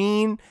seems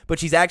mean, but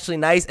she's actually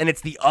nice, and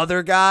it's the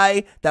other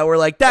guy that we're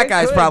like, that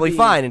guy's probably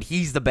fine, and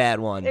he's the bad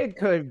one. It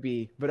could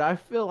be, but I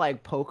feel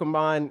like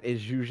Pokemon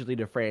is usually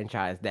the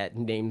franchise that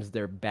names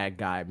their bad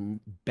guy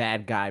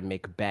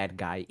make bad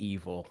guy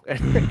evil.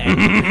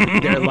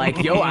 And they're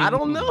like, yo, I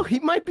don't know. He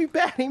might be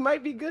bad. He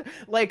might be good.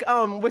 Like,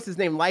 what's his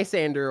name?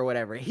 Lysander or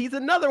whatever. He's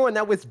another one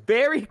that was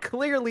very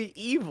clearly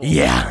evil.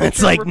 Yeah,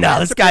 it's like, no,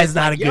 this guy's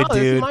not a good dude.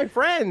 This is my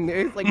friend.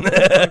 It's like,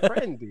 this is my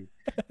friend, dude.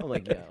 I'm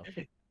like, yo.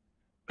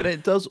 But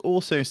it does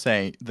also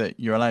say that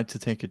you're allowed to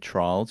take a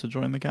trial to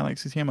join the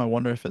Galaxy team. I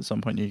wonder if at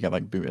some point you get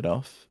like booted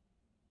off,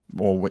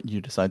 or you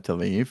decide to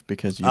leave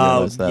because you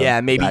realize that. Yeah,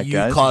 maybe you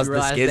caused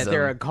the schism. That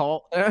they're a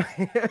cult.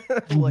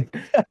 Like,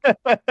 you're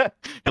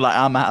like,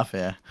 I'm out of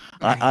here.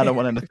 I don't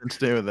want anything to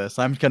do with this.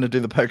 I'm gonna do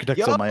the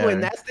Pokedex on my own.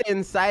 And that's the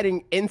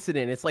inciting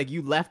incident. It's like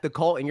you left the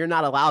cult and you're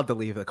not allowed to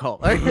leave the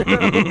cult.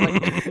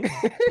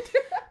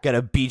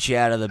 Gotta beat you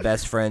out of the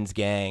best friends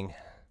gang.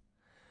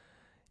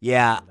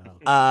 Yeah.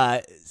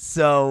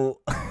 So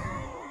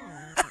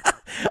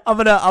I'm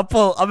gonna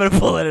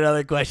pull in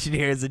another question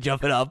here as a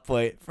jumping off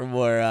point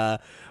for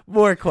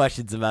more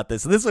questions about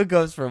this. So this one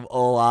comes from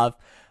Olaf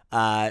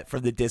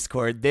from the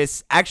Discord.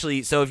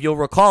 So if you'll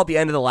recall at the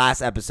end of the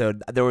last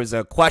episode, there was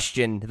a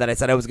question that I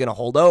said I was going to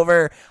hold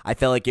over. I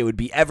felt like it would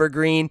be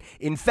evergreen.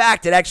 In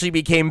fact, it actually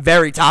became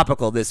very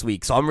topical this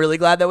week, so I'm really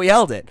glad that we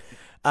held it.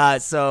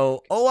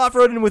 So Olaf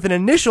wrote in with an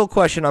initial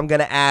question I'm going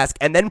to ask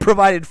and then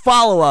provided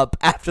follow-up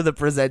after the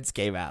presents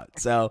came out.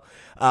 So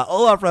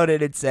Olaf wrote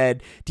in and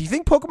said, do you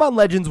think Pokemon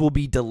Legends will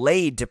be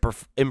delayed to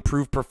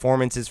improve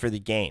performances for the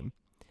game?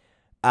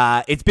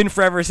 It's been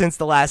forever since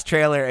the last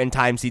trailer, and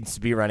time seems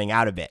to be running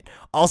out a bit.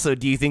 Also,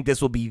 do you think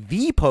this will be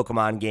the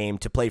Pokemon game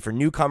to play for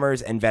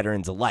newcomers and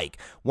veterans alike?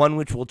 One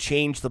which will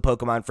change the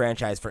Pokemon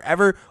franchise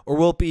forever, or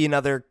will it be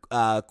another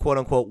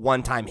quote-unquote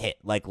one-time hit,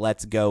 like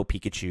Let's Go,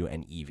 Pikachu,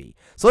 and Eevee?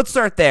 So let's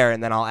start there,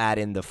 and then I'll add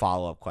in the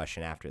follow-up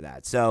question after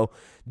that. So,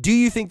 do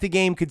you think the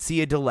game could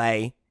see a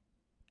delay?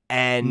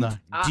 And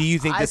do you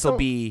think this will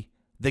be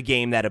the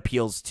game that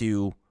appeals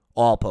to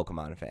all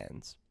Pokemon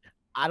fans?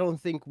 I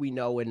don't think we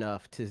know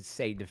enough to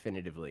say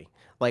definitively.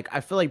 Like, I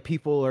feel like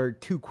people are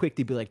too quick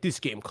to be like, this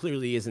game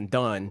clearly isn't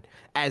done,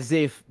 as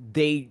if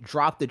they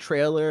dropped the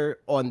trailer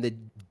on the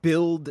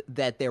build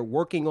that they're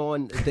working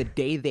on the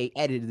day they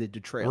edited the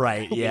trailer.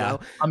 Right, yeah. You know?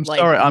 I'm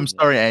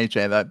sorry,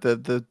 AJ. That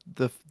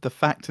the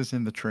fact is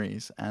in the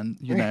trees, and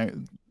you know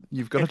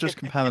you've got to just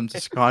compare them to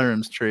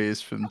Skyrim's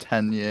trees from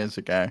 10 years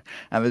ago,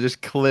 and they're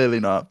just clearly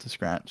not up to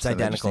scratch. It's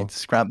identical. They just need to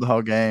scrap the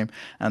whole game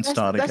and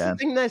start again. That's the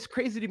thing that's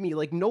crazy to me.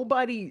 Like,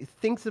 nobody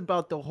thinks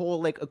about the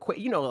whole like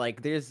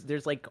like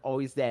there's like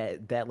always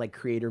that like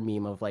creator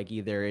meme of like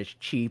either it's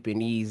cheap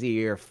and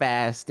easy or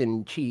fast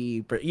and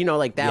cheap, or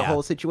like that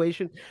whole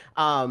situation.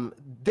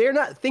 They're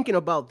not thinking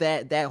about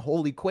that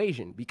whole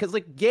equation, because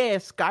like, yeah,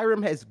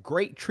 Skyrim has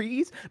great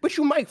trees, but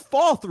you might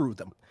fall through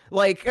them.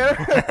 Like,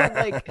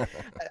 I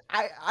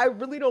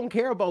really don't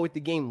care about what the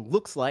game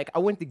looks like. I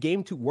want the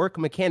game to work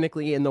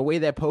mechanically in the way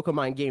that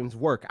Pokemon games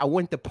work. I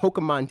want the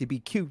Pokemon to be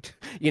cute,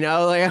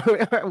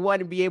 Like, I want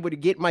to be able to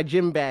get my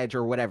gym badge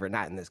or whatever.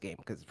 Not in this game,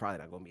 because it's probably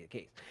not going to be the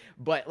case.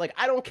 But like,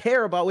 I don't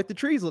care about what the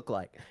trees look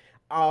like.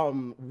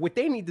 What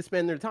they need to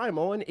spend their time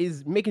on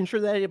is making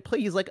sure that it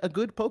plays like a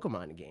good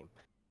Pokemon game.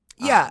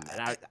 Yeah.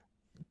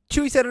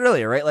 Chuy said it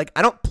earlier, right? Like,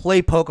 I don't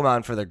play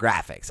Pokemon for the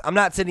graphics. I'm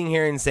not sitting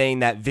here and saying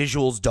that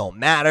visuals don't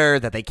matter,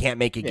 that they can't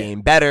make a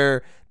game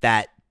better,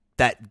 that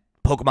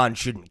Pokemon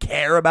shouldn't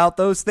care about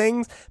those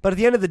things. But at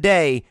the end of the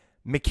day,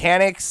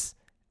 mechanics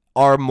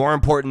are more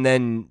important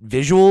than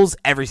visuals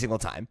every single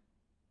time.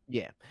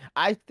 Yeah.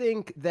 I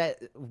think that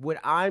what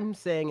I'm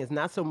saying is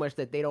not so much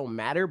that they don't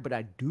matter, but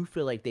I do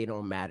feel like they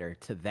don't matter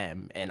to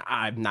them. And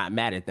I'm not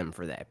mad at them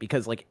for that,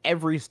 because like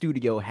every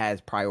studio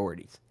has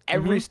priorities.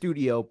 Every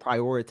studio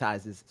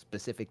prioritizes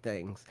specific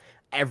things.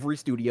 Every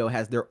studio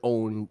has their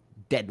own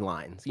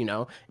deadlines,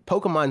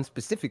 Pokemon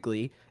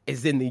specifically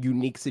is in the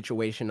unique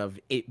situation of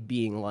it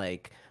being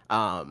like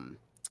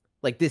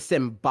this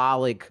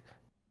symbolic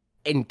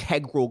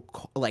integral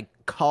like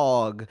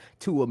cog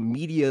to a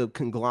media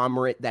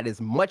conglomerate that is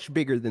much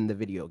bigger than the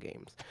video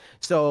games.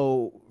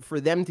 So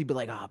for them to be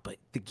like, but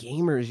the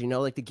gamers,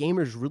 like the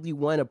gamers really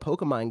want a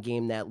Pokemon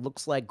game that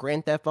looks like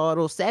Grand Theft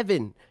Auto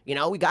 7.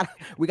 We got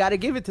to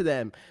give it to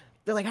them.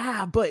 They're like,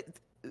 but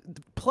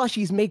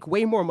plushies make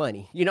way more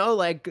money.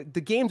 Like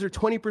the games are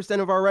 20%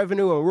 of our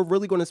revenue, and we're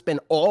really going to spend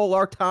all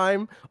our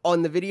time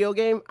on the video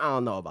game. I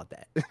don't know about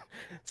that.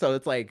 So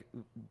it's like,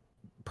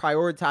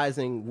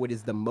 prioritizing what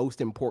is the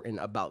most important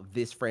about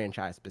this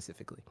franchise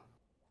specifically.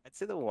 I'd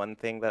say the one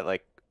thing that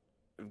like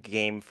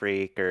Game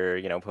Freak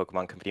or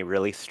Pokemon Company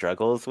really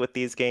struggles with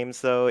these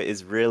games though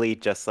is really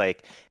just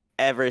like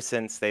ever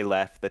since they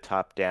left the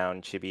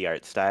top-down chibi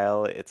art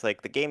style, it's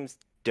like the games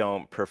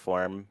don't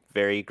perform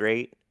very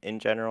great in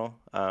general.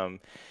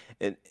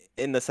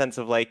 In the sense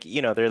of like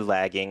they're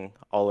lagging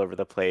all over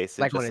the place.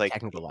 Like just on a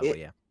technical level,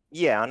 yeah.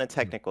 Yeah, on a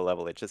technical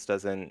level, it just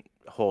doesn't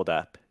hold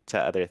up to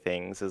other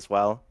things as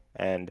well.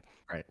 And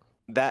right.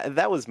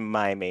 That was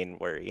my main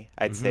worry,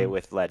 I'd say,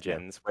 with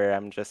Legends, where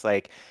I'm just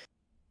like,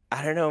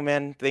 I don't know,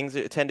 man. Things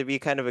tend to be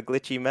kind of a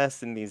glitchy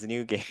mess in these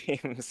new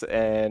games,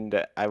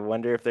 and I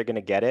wonder if they're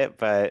gonna get it.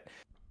 But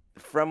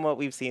from what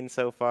we've seen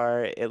so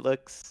far, it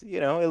looks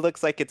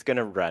like it's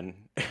gonna run,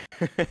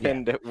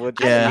 and we'll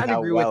just see I'd how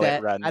agree well with it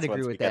that. runs I'd agree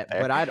once we with get that.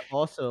 there. But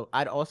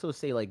I'd also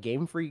say like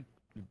Game Freak,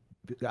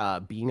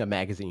 being a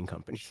magazine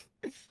company,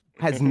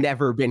 has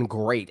never been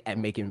great at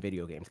making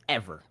video games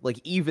ever. Like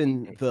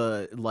even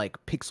the like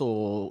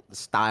pixel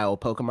style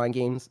Pokemon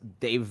games,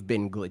 they've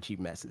been glitchy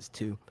messes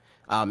too,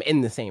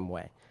 in the same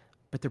way.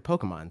 But they're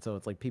Pokemon, so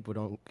it's like people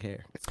don't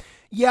care.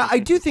 Yeah, I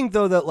do think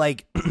though that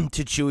like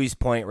to Chuy's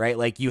point, right?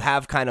 Like you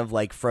have kind of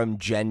like from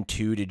Gen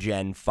 2 to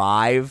Gen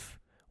 5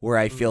 where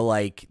I feel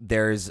like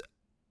there's,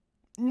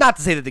 not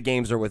to say that the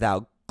games are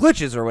without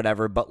glitches or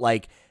whatever, but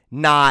like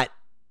not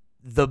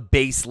the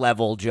base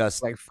level,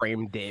 just like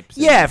frame dips.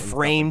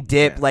 Frame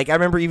dip. Like I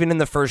remember even in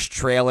the first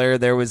trailer,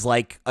 there was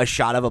like a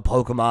shot of a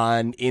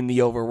Pokemon in the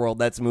overworld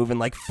that's moving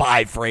like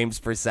 5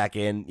 frames per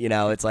second.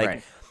 It's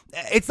like,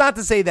 it's not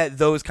to say that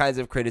those kinds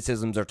of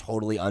criticisms are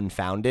totally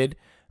unfounded.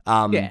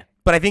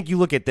 But I think you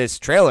look at this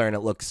trailer and it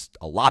looks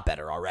a lot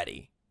better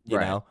already, you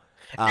know?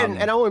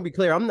 And I want to be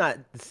clear, I'm not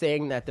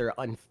saying that they're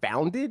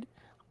unfounded.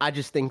 I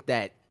just think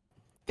that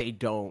they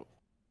don't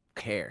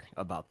care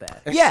about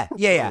that. Yeah.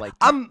 Like,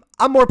 I'm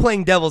more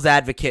playing devil's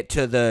advocate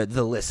to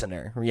the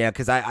listener. Yeah,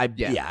 because I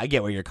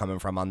get where you're coming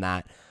from on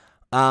that.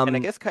 And I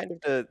guess kind of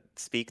to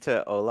speak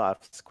to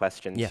Olaf's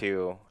question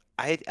too,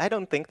 I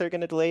don't think they're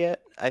gonna delay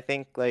it. I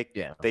think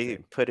they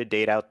put a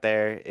date out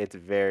there. It's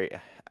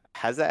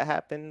has that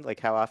happened? Like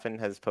how often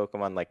has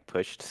Pokemon like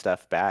pushed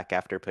stuff back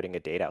after putting a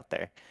date out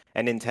there?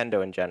 And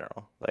Nintendo in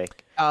general,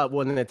 like well,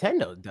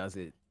 Nintendo does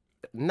it.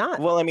 Not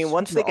well, I mean,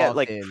 once they get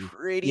like often.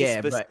 pretty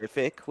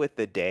specific with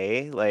the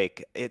day,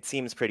 like it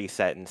seems pretty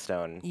set in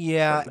stone.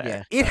 Yeah,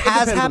 it depends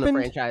has on the happened.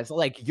 franchise.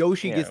 Like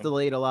Yoshi gets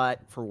delayed a lot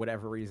for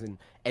whatever reason,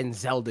 and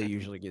Zelda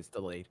usually gets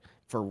delayed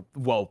for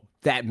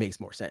that makes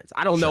more sense.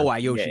 I don't know why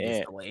Yoshi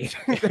gets delayed,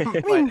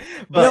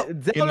 but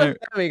Zelda,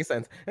 that makes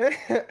sense.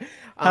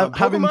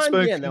 Having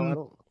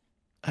Pokemon,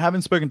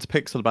 having spoken to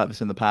Pixel about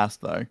this in the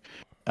past, though,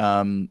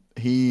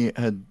 he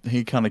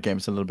kind of gave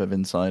us a little bit of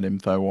inside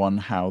info on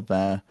how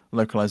their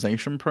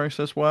localization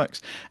process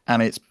works,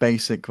 and it's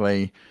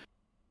basically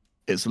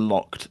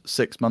locked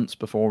 6 months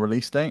before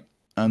release date,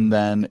 and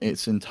then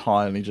it's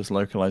entirely just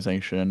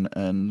localization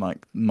and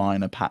like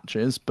minor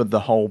patches, but the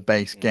whole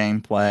base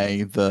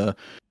gameplay,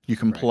 you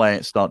can play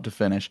it start to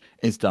finish,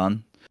 is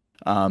done.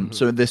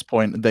 So at this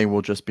point they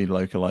will just be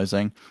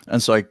localizing,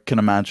 and so I can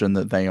imagine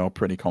that they are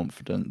pretty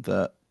confident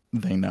that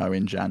they know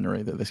in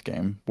January that this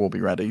game will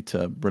be ready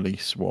to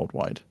release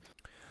worldwide.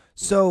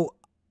 So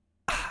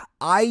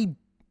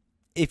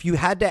if you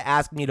had to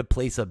ask me to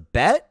place a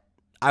bet,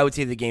 I would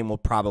say the game will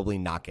probably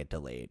not get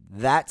delayed.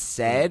 That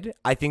said,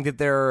 I think that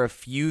there are a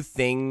few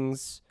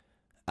things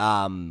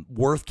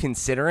worth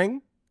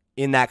considering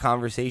in that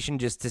conversation,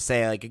 just to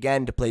say, like,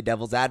 again, to play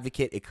devil's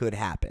advocate, it could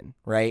happen,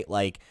 right?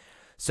 Like,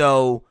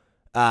 so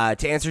to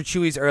answer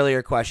Chuy's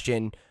earlier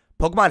question,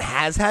 Pokemon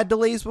has had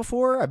delays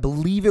before. I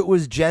believe it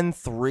was Gen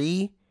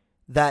 3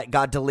 that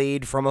got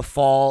delayed from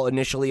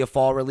initially a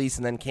fall release,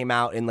 and then came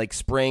out in like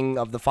spring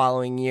of the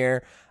following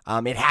year.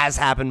 It has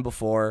happened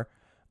before.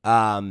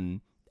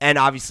 And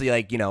obviously,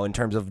 like, in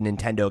terms of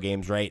Nintendo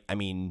games, right? I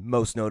mean,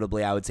 most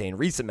notably, I would say in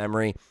recent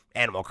memory,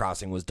 Animal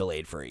Crossing was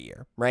delayed for a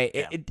year, right?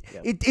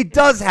 It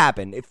does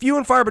happen. Few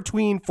and far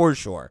between for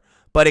sure,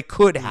 but it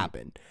could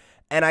happen.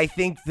 And I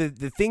think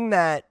the thing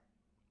that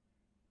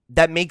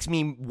makes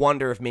me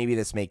wonder if maybe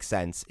this makes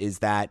sense is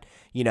that,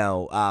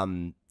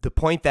 the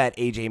point that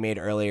AJ made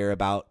earlier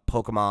about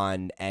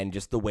Pokemon and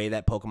just the way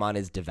that Pokemon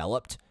is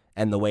developed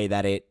and the way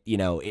that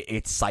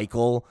its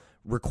cycle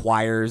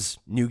requires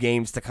new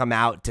games to come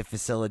out to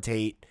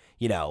facilitate,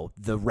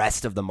 the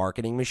rest of the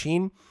marketing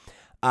machine.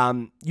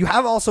 You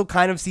have also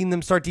kind of seen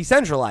them start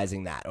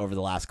decentralizing that over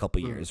the last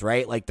couple years,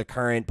 right? Like the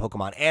current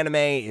Pokemon anime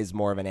is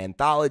more of an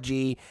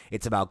anthology.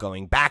 It's about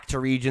going back to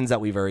regions that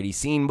we've already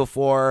seen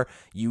before.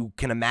 You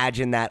can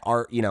imagine that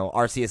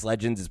Arceus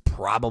Legends is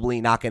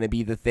probably not going to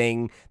be the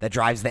thing that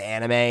drives the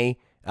anime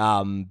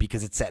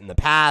because it's set in the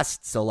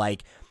past. So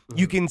like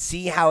you can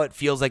see how it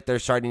feels like they're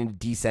starting to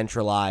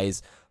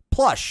decentralize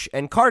plush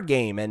and card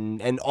game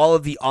and all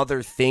of the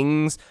other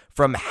things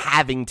from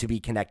having to be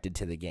connected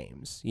to the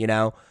games,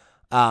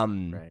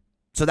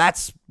 So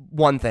that's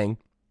one thing.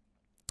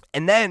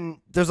 And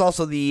then there's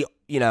also the,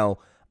 I don't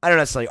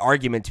necessarily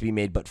argument to be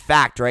made, but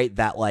fact, right?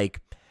 That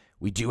like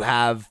we do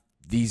have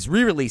these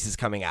re-releases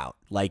coming out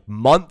like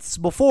months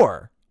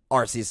before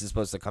Arceus is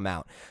supposed to come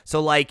out.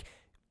 So like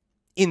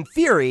in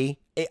theory,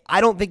 I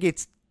don't think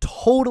it's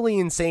totally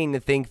insane to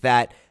think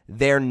that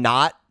they're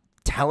not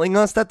telling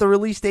us that the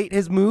release date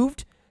has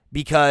moved,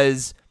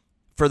 because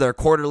for their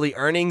quarterly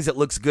earnings, it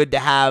looks good to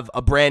have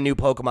a brand new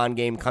Pokemon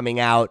game coming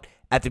out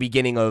at the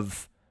beginning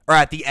of, or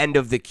at the end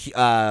of the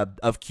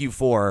of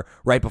Q4,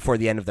 right before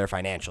the end of their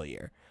financial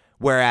year.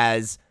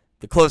 Whereas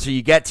the closer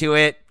you get to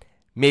it,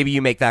 maybe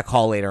you make that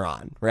call later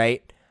on,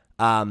 right?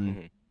 I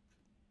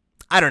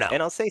don't know.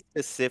 And I'll say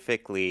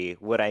specifically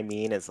what I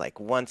mean is like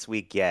once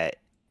we get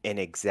an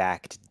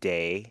exact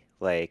day,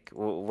 like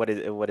what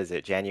is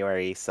it,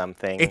 January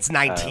something? It's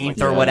 19th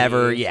like, or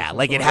whatever. Yeah,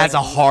 like it has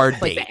a hard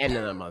like date. the end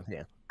of the month.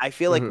 Yeah. I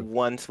feel like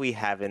once we've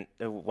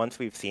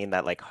seen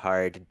that like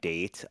hard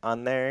date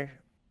on there,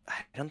 I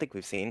don't think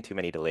we've seen too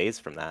many delays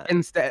from that.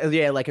 Instead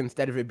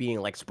of it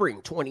being like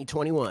spring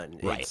 2021,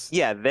 Right.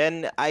 Yeah,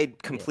 then I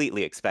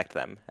completely expect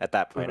them at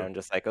that point. I'm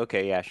just like,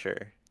 okay, yeah,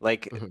 sure.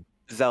 Like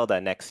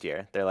Zelda next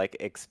year, they're like,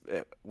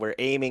 we're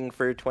aiming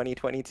for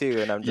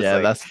 2022, and I'm just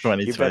like, that's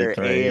you better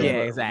 2023.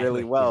 aim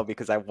really well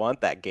because I want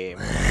that game.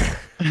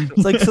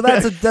 It's like, so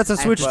that's a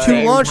Switch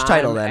 2 launch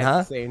title then, huh? At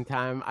the same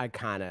time, I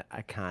kind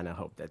of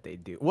hope that they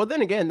do. Well,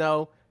 then again,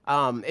 though,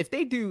 if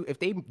they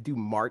do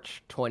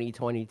March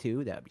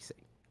 2022, that'd be sick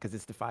because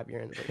it's the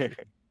 5-year anniversary.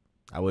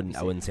 I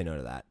wouldn't say no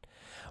to that.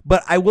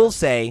 But I will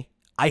say,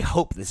 I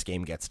hope this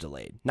game gets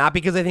delayed. Not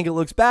because I think it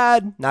looks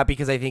bad, not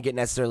because I think it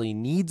necessarily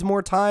needs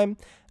more time,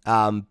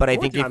 but I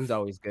think time's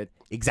always good.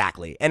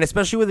 Exactly. And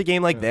especially with a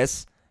game like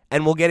this,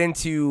 and we'll get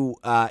into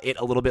it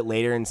a little bit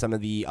later in some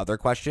of the other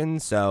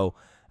questions. So,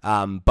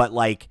 but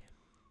like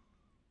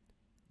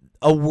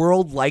a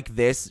world like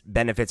this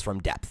benefits from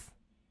depth.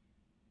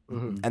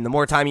 And the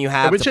more time you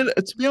have, which to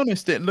be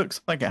honest, it looks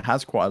like it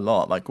has quite a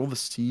lot. Like all the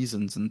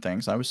seasons and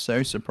things. I was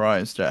so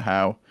surprised at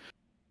how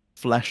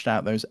fleshed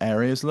out those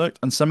areas looked,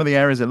 and some of the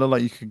areas it looked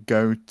like you could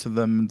go to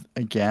them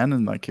again,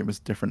 and like it was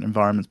different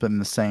environments but in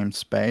the same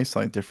space,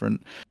 like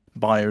different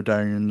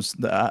biodomes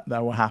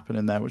that were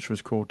happening there, which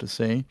was cool to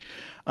see.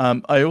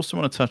 I also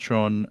want to touch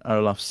on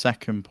Olaf's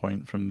second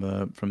point from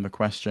the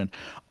question.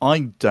 I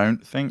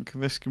don't think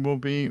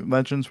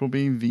Legends will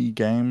be the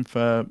game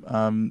for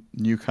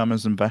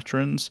newcomers and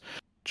veterans,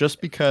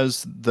 just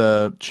because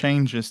the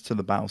changes to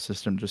the battle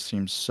system just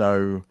seem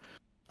so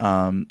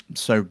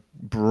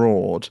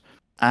broad.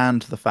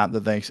 And the fact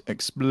that they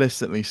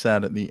explicitly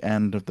said at the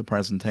end of the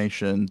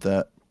presentation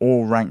that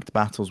all ranked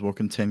battles will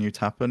continue to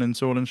happen in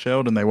Sword and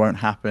Shield, and they won't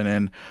happen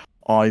in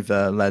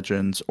either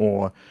Legends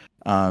or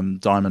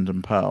Diamond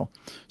and Pearl.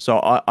 So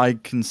I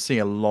can see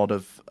a lot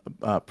of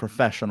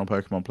professional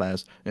Pokemon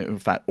players. In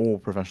fact, all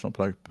professional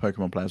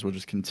Pokemon players will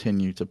just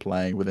continue to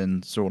play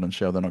within Sword and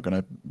Shield. They're not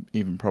going to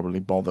even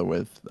probably bother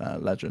with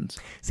Legends.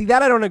 See,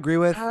 that I don't agree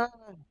with.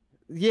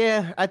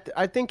 Yeah,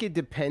 I think it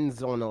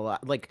depends on a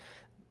lot. Like,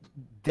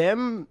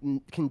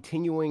 them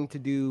continuing to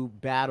do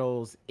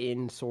battles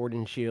in Sword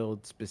and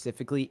Shield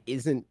specifically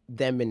isn't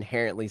them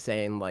inherently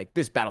saying like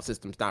this battle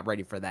system's not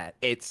ready for that.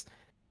 It's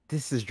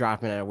this is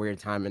dropping at a weird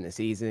time in the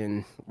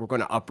season. We're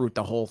going to uproot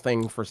the whole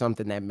thing for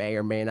something that may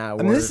or may not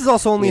work. I mean, this is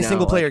also only a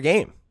single player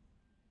game.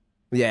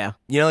 Yeah,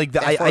 you know, like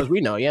as far as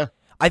we know, yeah.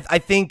 I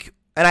think,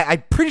 and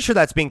I'm pretty sure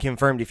that's being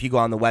confirmed if you go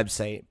on the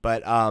website.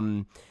 But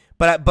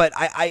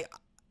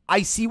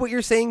I see what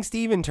you're saying,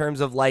 Steve, in terms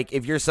of like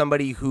if you're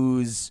somebody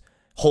whose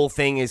whole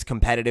thing is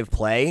competitive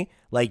play,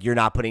 like you're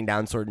not putting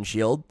down Sword and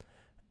Shield.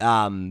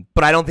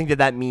 But I don't think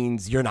that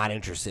means you're not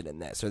interested in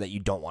this or that you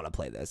don't want to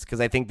play this.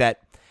 Because I think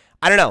that,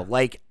 I don't know,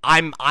 like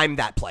I'm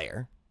that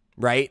player,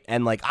 right?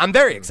 And like I'm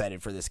very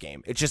excited for this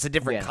game. It's just a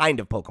different kind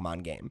of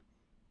Pokemon game.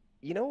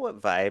 You know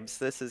what vibes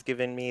this is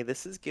giving me?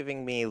 This is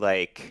giving me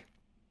like,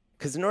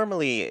 because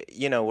normally,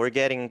 you know, we're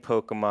getting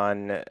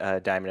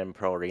Pokemon Diamond and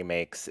Pearl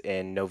remakes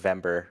in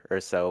November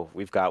or so.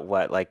 We've got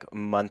like a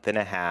month and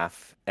a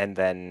half, and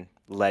then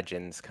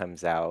Legends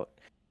comes out.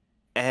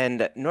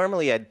 And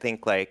normally I'd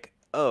think like,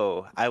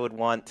 oh, I would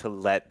want to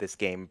let this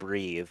game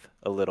breathe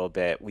a little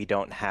bit. We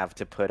don't have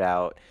to put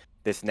out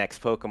this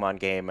next Pokemon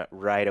game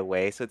right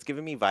away. So it's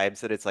giving me vibes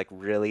that it's like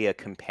really a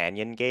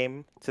companion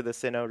game to the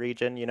Sinnoh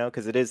region, you know,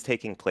 because it is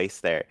taking place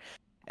there.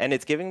 And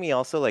it's giving me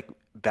also like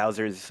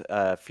Bowser's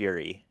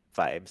Fury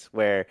vibes,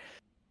 where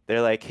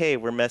they're like, hey,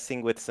 we're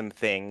messing with some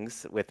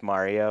things with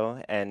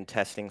Mario and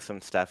testing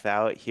some stuff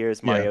out.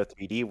 Here's Mario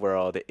 3D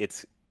World.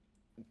 It's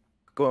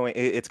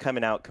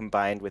coming out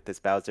combined with this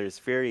Bowser's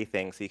Fury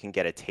thing, so you can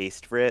get a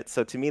taste for it.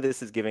 So to me,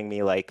 this is giving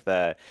me like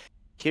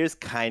here's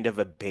kind of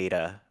a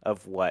beta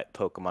of what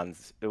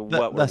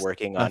we're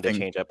working on to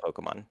change up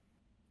Pokemon.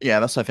 Yeah,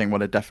 that's I think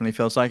what it definitely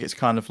feels like. It's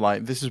kind of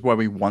like this is where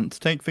we want to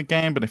take the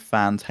game, but if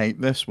fans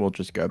hate this, we'll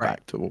just go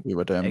back to what we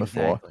were doing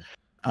before.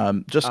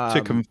 Just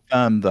to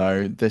confirm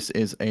though, this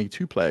is a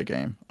 2-player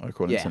game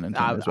according to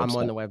Nintendo's website. I'm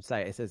on the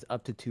website. It says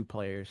up to 2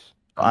 players.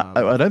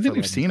 I don't think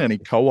we've seen any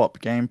co-op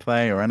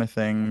gameplay or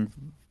anything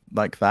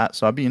like that,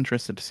 so I'd be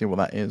interested to see what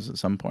that is at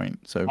some point.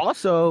 So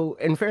also,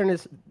 in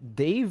fairness,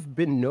 they've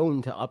been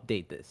known to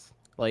update this.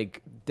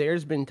 Like,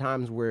 there's been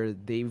times where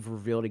they've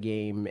revealed a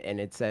game and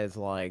it says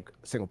like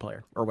single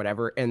player or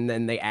whatever, and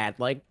then they add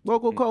like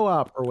local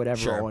co-op or whatever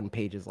Sure. on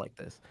pages like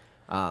this.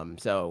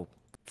 So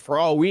for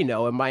all we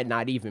know, it might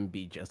not even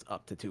be just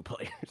up to 2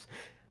 players.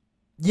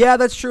 Yeah,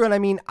 that's true. And I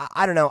mean,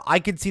 I don't know. I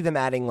could see them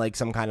adding like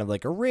some kind of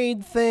like a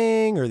raid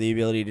thing or the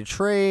ability to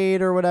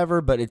trade or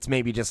whatever, but it's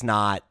maybe just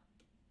not,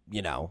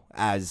 you know,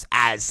 as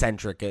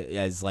centric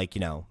as like,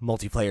 you know,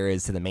 multiplayer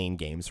is to the main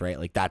games, right?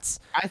 Like that's.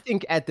 I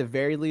think at the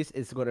very least,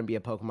 it's going to be a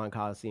Pokemon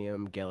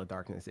Coliseum Gale of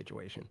Darkness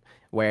situation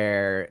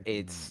where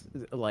it's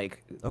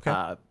like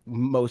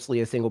mostly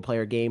a single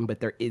player game,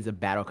 but there is a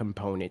battle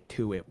component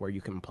to it where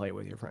you can play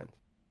with your friends.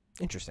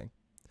 Interesting.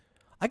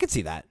 I could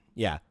see that.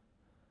 Yeah.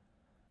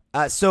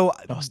 See,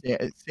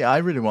 I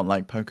really want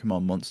like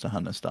Pokemon Monster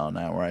Hunter style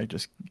now, where I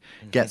just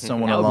get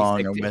someone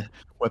along and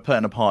we're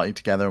putting a party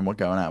together and we're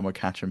going out and we're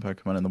catching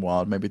Pokemon in the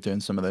wild, maybe doing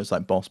some of those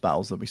like boss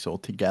battles that we saw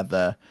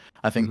together.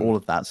 I think all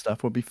of that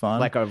stuff would be fun.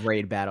 Like a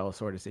raid battle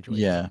sort of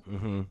situation. Yeah.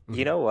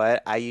 You know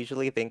what? I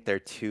usually think there are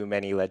too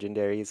many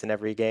legendaries in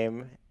every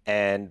game,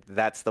 and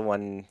that's the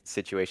one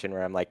situation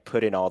where I'm like,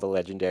 put in all the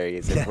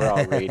legendaries. If we're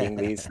all raiding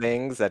these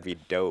things, that'd be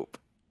dope.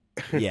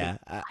 Yeah,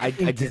 I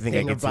do think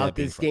I could see about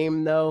this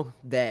game though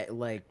that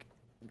like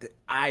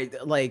I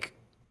like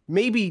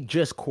maybe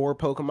just core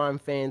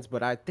Pokemon fans,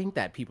 but I think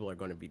that people are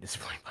going to be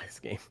disappointed by this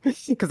game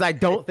because I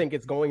don't think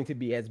it's going to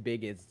be as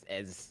big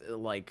as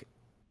like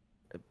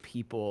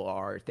people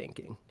are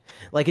thinking.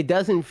 Like it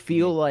doesn't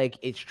feel like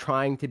it's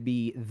trying to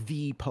be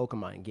the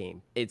Pokemon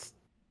game.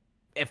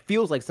 It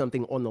feels like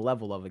something on the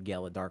level of a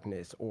Gale of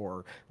Darkness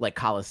or like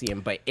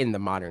Coliseum, but in the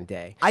modern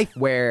day,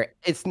 where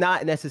it's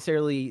not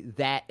necessarily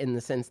that in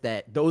the sense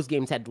that those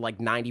games had like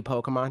 90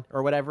 Pokemon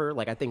or whatever.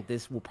 Like I think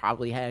this will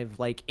probably have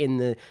like in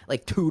the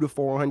like 200 to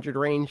 400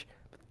 range.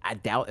 I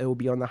doubt it will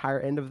be on the higher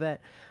end of that.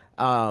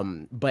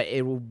 But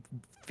it will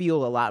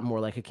feel a lot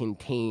more like a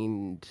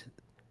contained,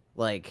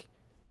 like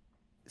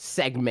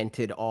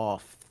segmented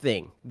off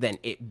thing than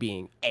it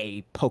being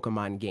a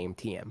Pokemon game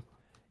TM.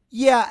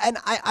 Yeah, and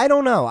I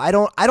don't know. I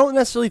don't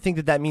necessarily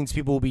think that means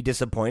people will be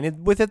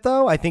disappointed with it,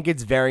 though. I think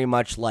it's very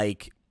much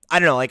like, I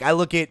don't know, like I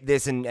look at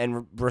this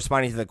and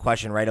responding to the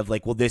question, right, of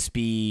like, will this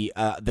be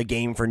the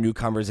game for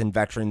newcomers and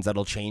veterans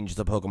that'll change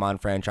the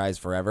Pokemon franchise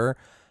forever?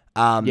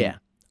 Yeah.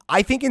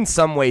 I think in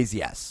some ways,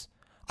 yes.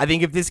 I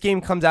think if this game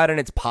comes out and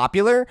it's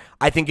popular,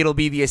 I think it'll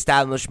be the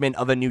establishment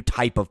of a new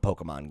type of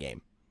Pokemon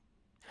game.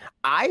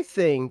 I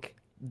think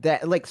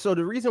that like, so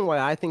the reason why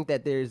I think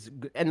that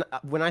and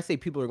when I say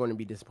people are going to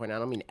be disappointed, I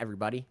don't mean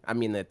everybody. I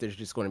mean that there's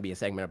just going to be a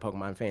segment of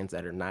Pokemon fans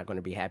that are not going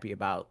to be happy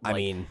about. Like, I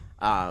mean,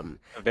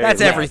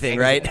 that's everything,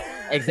 right?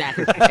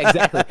 Exactly.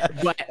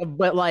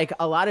 But like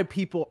a lot of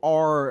people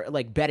are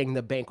like betting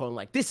the bank on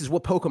like, this is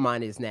what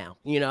Pokemon is now,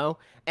 you know?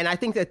 And I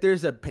think that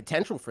there's a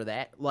potential for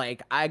that.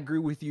 Like, I agree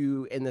with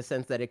you in the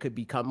sense that it could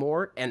become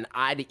more. And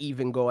I'd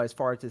even go as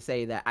far as to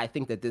say that I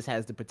think that this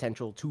has the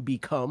potential to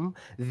become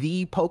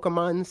the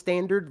Pokemon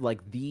standard, like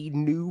the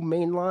new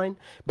mainline.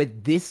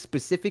 But this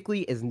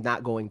specifically is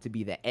not going to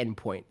be the end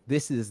point.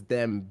 This is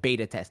them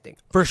beta testing.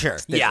 For sure.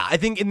 Yeah, I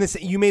think in this,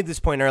 you made this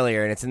point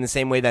earlier, and it's in the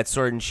same way that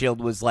Sword and Shield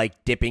was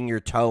like dipping your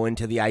toe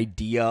into the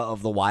idea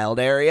of the wild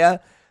area.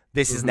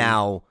 This is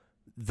now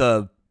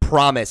the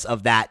promise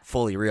of that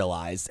fully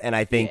realized, and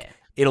I think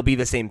it'll be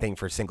the same thing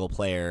for single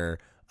player,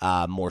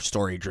 more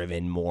story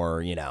driven,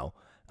 more, you know,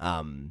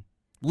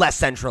 less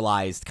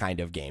centralized kind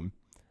of game.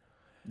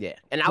 Yeah,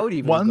 and I would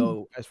even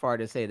go as far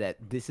to say that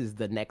this is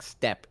the next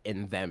step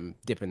in them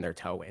dipping their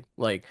toe in.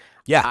 Like,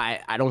 yeah,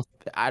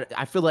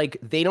 I feel like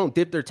they don't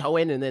dip their toe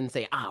in and then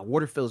say,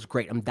 water feels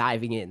great, I'm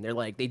diving in. They're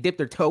like, they dip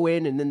their toe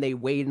in and then they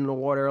wade in the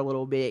water a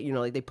little bit. You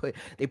know, like they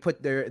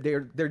put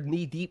their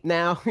knee deep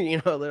now.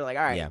 You know, they're like,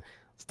 all right,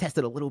 let's test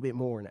it a little bit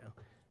more now.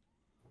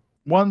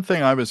 One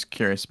thing I was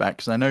curious about,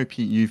 because I know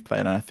Pete, you've played,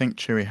 and I think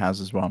Chuy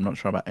has as well. I'm not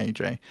sure about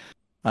AJ.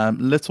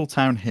 Little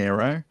Town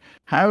Hero.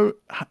 How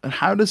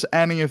does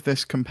any of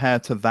this compare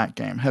to that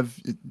game?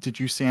 Did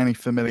you see any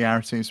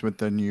familiarities with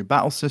the new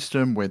battle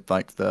system, with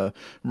like the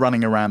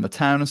running around the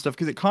town and stuff?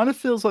 Because it kind of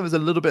feels like there's a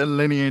little bit of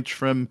lineage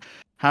from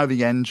how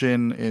the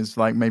engine is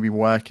like maybe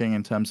working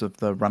in terms of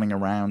the running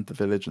around the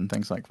village and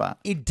things like that.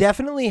 It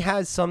definitely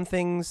has some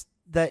things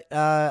that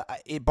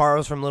it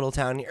borrows from Little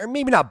Town, or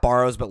maybe not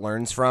borrows, but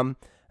learns from.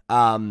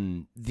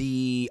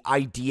 The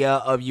idea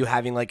of you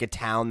having like a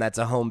town that's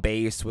a home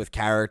base with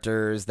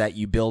characters that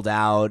you build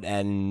out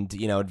and,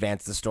 you know,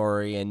 advance the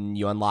story and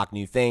you unlock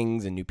new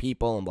things and new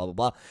people and blah, blah,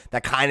 blah.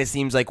 That kind of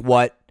seems like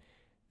what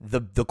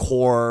the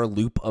core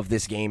loop of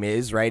this game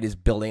is, right? Is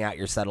building out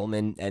your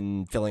settlement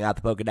and filling out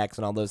the Pokedex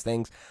and all those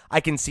things.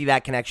 I can see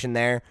that connection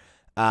there.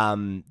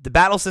 The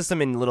battle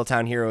system in Little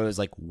Town Hero is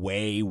like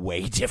way,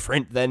 way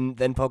different than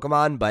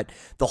Pokemon, but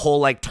the whole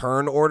like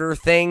turn order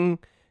thing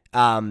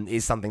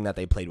is something that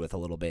they played with a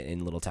little bit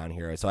in Little Town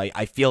Hero. So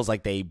I feels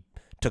like they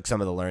took some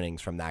of the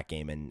learnings from that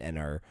game and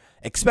are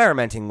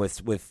experimenting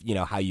with you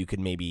know, how you could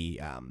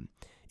maybe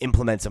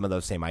implement some of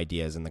those same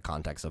ideas in the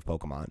context of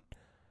Pokemon.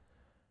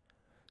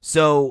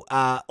 So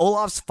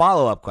Olaf's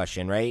follow-up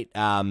question, right?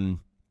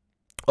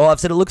 Oh, I've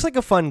said it looks like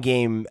a fun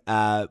game,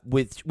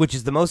 which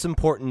is the most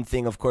important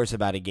thing, of course,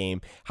 about a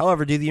game.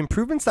 However, do the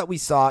improvements that we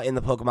saw in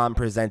the Pokemon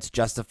Presents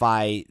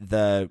justify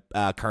the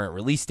current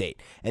release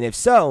date? And if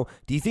so,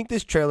 do you think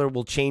this trailer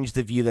will change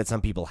the view that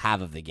some people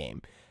have of the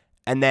game?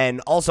 And then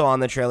also on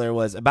the trailer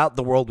was about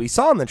the world we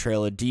saw in the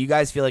trailer. Do you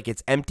guys feel like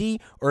it's empty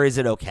or is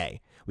it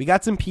okay? We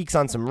got some peaks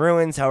on some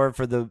ruins. However,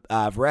 for the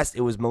rest,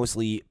 it was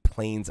mostly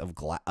plains of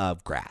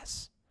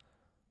grass.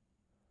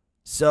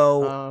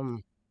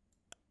 So,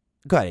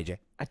 go ahead, AJ.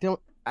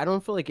 I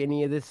don't feel like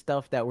any of this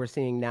stuff that we're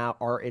seeing now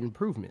are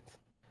improvements.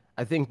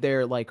 I think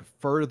they're like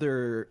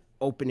further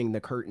opening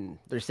the curtain.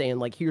 They're saying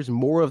like, here's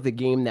more of the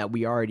game that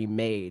we already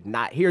made.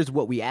 Not here's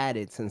what we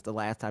added since the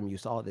last time you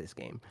saw this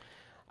game.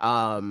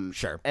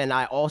 Sure. And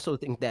I also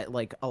think that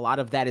like a lot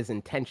of that is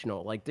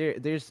intentional. Like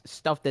there's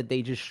stuff that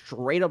they just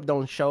straight up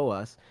don't show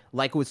us,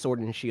 like with Sword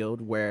and Shield,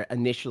 where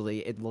initially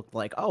it looked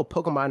like, oh,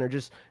 Pokemon are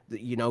just,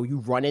 you know, you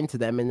run into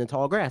them in the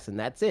tall grass and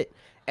that's it.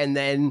 And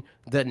then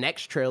the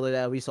next trailer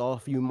that we saw a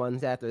few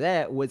months after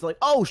that was like,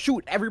 oh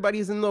shoot,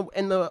 everybody's in the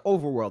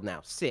overworld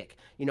now. Sick.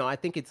 You know, I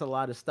think it's a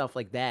lot of stuff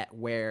like that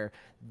where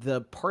the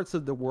parts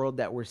of the world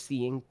that we're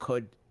seeing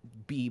could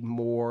be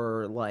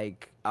more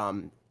like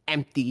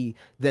empty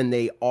than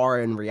they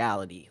are in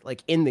reality,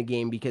 like in the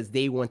game, because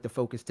they want the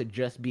focus to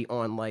just be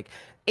on like,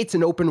 it's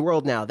an open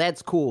world now,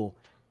 that's cool,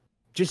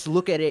 just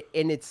look at it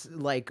in its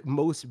like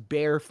most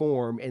bare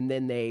form, and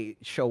then they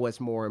show us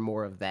more and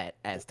more of that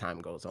as time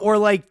goes on. Or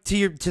like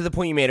to the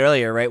point you made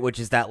earlier, right, which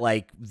is that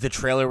like the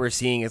trailer we're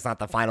seeing is not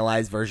the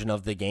finalized version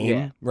of the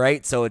game,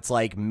 right? So it's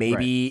like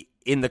maybe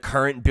in the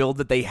current build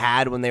that they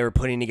had when they were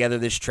putting together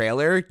this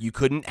trailer, you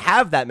couldn't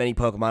have that many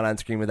Pokemon on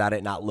screen without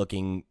it not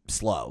looking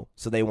slow.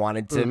 So they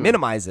wanted to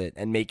minimize it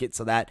and make it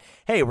so that,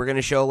 hey, we're going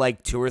to show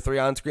like 2 or 3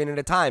 on screen at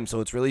a time, so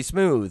it's really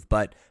smooth.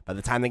 But by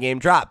the time the game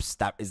drops,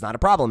 that is not a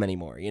problem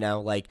anymore. You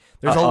know, like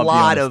there's a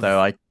lot of.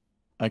 Though,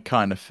 I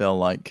kind of feel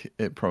like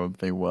it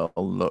probably will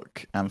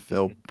look and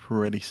feel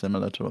pretty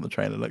similar to what the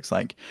trailer looks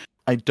like.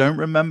 I don't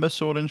remember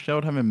Sword and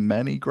Shield having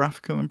many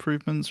graphical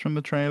improvements from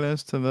the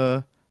trailers to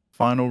the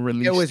final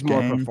release. It was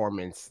more game.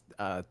 Performance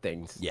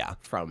things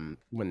from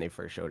when they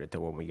first showed it to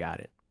when we got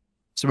it.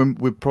 So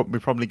we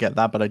probably get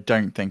that, but I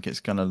don't think they're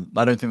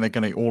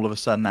gonna all of a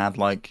sudden add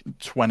like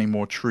 20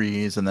 more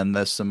trees and then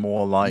there's some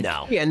more like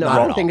I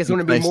don't think it's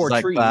gonna be more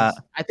trees.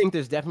 I think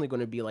there's definitely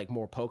gonna be like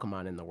more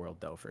Pokemon in the world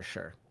though, for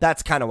sure.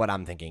 That's kind of what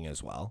I'm thinking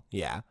as well.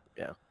 Yeah.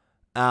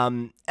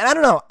 And I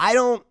don't know.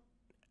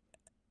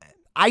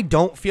 I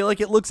don't feel like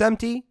it looks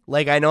empty.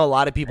 Like, I know a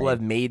lot of people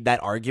have made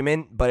that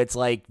argument, but it's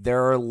like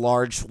there are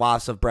large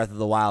swaths of Breath of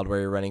the Wild where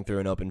you're running through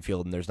an open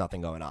field and there's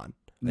nothing going on.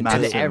 In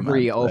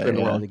every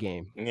open world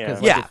game.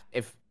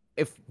 If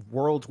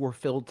worlds were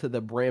filled to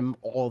the brim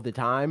all the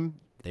time,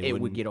 it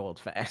would get old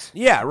fast.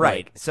 Yeah,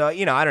 right. Like, so,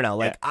 you know, I don't know.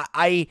 Like,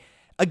 I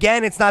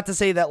again, it's not to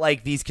say that,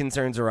 like, these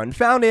concerns are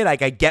unfounded.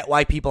 Like, I get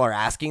why people are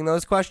asking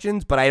those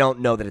questions, but I don't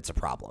know that it's a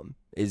problem,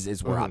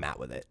 is where I'm at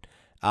with it.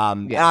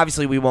 And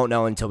obviously, we won't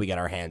know until we get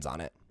our hands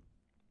on it.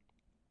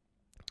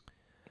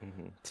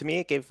 To me,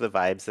 it gave the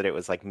vibes that it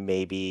was like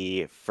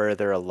maybe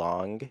further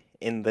along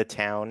in the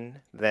town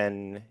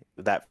than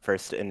that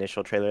first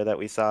initial trailer that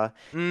we saw.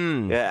 I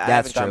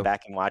haven't gone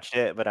back and watched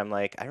it, but I'm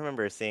like, I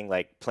remember seeing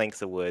like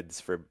planks of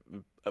woods for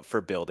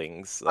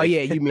buildings. Like,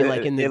 you mean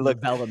like in the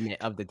development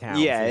of the town?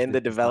 Yeah, in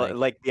the development,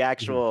 like the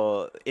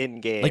actual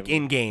in-game. Like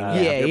in-game,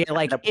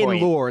 like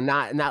in lore,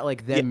 not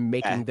like them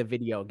making the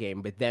video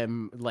game, but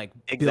them like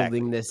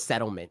building this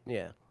settlement.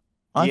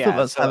 I thought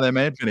that's how they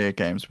made video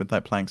games, with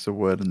like planks of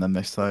wood, and then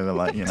they slowly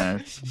like, you know,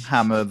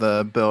 hammer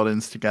the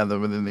buildings together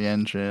within the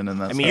engine. And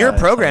that's you're a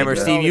programmer,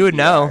 Steve. You would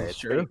know. It's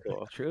true.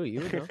 Cool. True,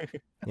 you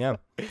would Yeah.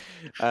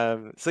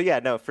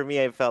 know. For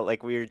me, I felt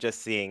like we were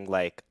just seeing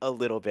like a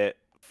little bit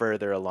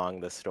further along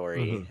the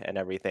story and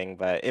everything,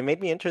 but it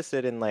made me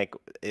interested in like,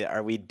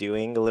 are we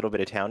doing a little bit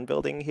of town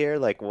building here?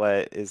 Like,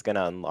 what is going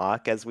to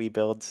unlock as we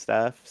build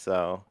stuff?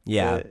 So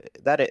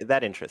that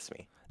interests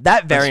me.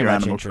 That very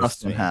much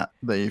interests me. Hat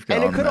that you've got,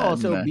 and it could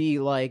also be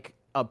like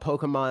a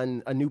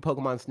new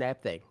Pokemon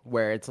Snap thing,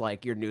 where it's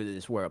like you're new to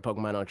this world,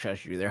 Pokemon don't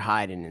trust you, they're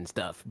hiding and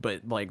stuff.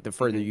 But like the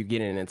further you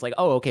get in, it's like,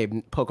 oh, okay,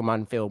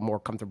 Pokemon feel more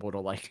comfortable to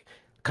like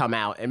come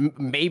out, and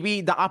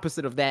maybe the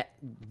opposite of that,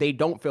 they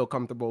don't feel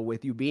comfortable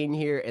with you being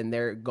here, and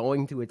they're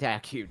going to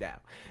attack you now.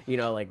 You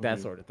know, like that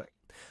sort of thing.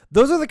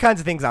 Those are the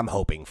kinds of things I'm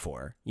hoping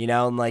for. You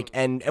know, and like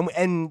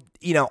and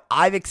you know,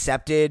 I've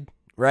accepted,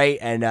 right,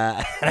 and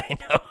I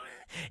know.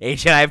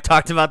 H and I have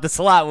talked about this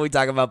a lot when we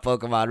talk about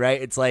Pokemon,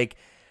 right? It's like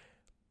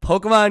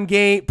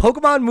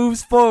Pokemon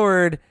moves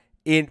forward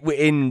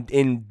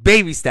in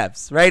baby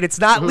steps, right? It's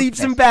not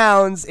leaps and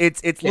bounds.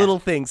 It's little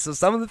things. So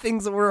some of the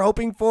things that we're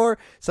hoping for,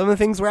 some of the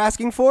things we're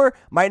asking for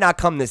might not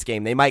come this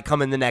game. They might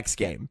come in the next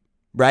game,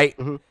 right?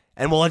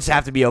 And we'll just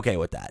have to be okay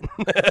with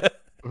that.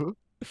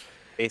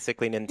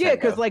 basically Nintendo. Yeah,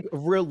 because like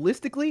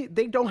realistically,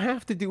 they don't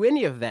have to do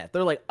any of that.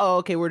 They're like, oh,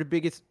 okay, we're the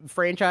biggest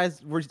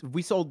franchise.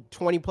 We sold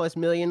 20+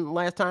 million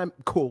last time.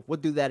 Cool, we'll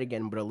do that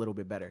again, but a little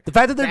bit better. The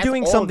fact that they're That's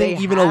doing all something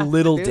they even a have to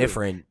little do.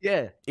 different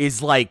Yeah,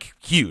 is like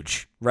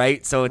huge,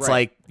 right? So it's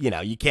Right.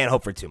 like, you can't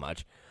hope for too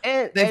much.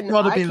 and They've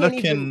got to I be can't looking.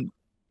 even-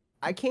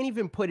 I can't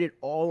even put it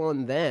all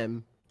on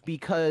them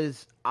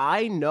because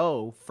I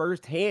know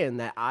firsthand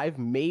that I've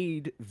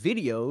made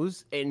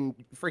videos in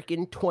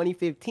freaking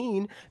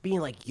 2015 being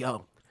like,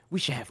 yo, we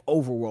should have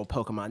overworld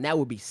Pokemon. That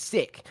would be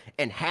sick.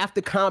 And half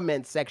the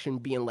comment section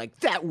being like,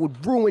 that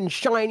would ruin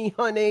shiny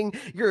hunting.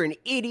 You're an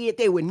idiot.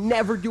 They would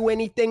never do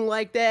anything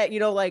like that.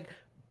 Like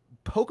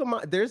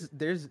Pokemon,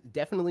 there's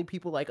definitely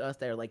people like us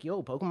that are like,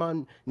 yo,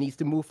 Pokemon needs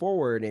to move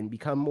forward and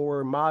become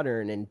more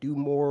modern and do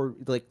more,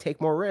 like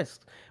take more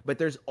risks. But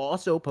there's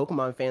also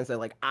Pokemon fans that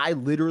like, I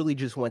literally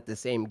just want the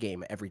same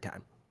game every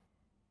time.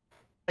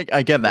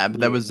 I get that,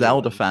 but there Yeah, were yeah.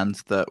 Zelda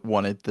fans that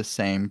wanted the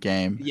same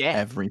game Yeah.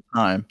 every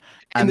time,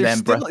 And and there's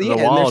then Breath still, of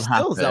the and there's Wild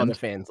still Zelda happened.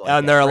 fans like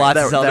And that, there are right? lots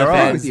There- of Zelda there are.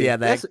 fans, With you. that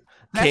That's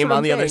came what on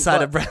I'm the other saying, side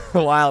but- of Breath of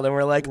the Wild and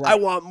were like, I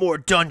Right. want more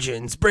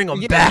dungeons. Bring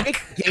them Yeah, back.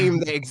 make the game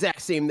the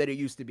exact same that it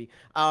used to be.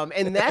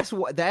 And that's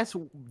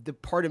the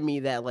part of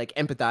me that like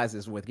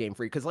empathizes with Game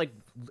Freak, because like,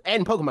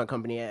 and Pokemon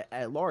Company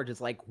at large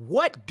is like,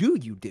 what do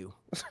you do?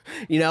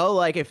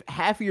 Like if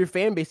half of your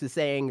fan base is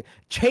saying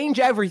change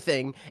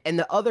everything, and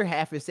the other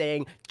half is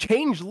saying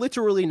change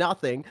literally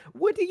nothing,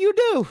 what do you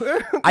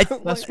do?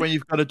 That's where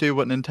you've got to do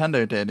what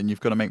Nintendo did, and you've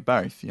got to make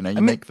both. You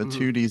mean- make the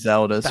 2D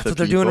Zeldas That's for what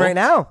they're doing people, right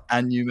now.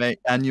 and you make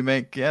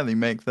they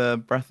make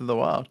the Breath of the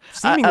Wild.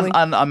 Seemingly.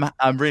 And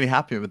I'm really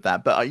happy with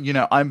that. But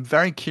I'm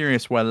very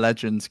curious where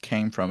Legends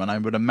came from, and I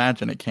would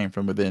imagine it came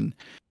from within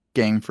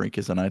Game Freak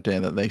as an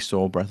idea that they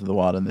saw Breath of the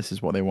Wild and this is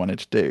what they wanted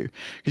to do.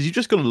 Because you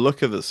just got to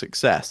look at the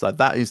success. Like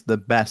that is the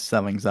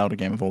best-selling Zelda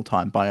game of all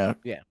time by a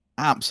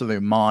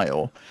absolute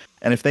mile.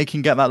 And if they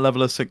can get that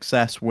level of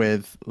success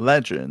with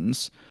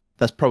Legends,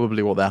 that's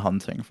probably what they're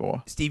hunting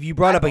for. Steve, you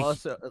brought up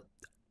also,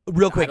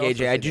 real quick, I'd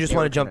also AJ, I say just that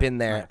want to they jump were in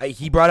there. gonna-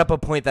 He brought up a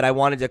point that I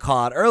wanted to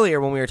call out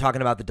earlier when we were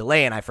talking about the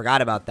delay, and I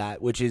forgot about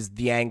that, which is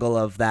the angle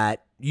of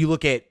that you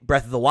look at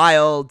Breath of the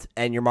Wild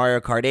and your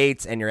Mario Kart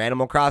 8s and your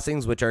Animal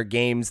Crossings, which are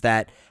games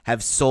that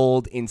have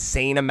sold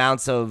insane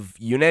amounts of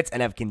units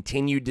and have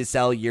continued to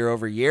sell year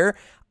over year.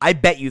 I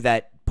bet you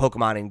that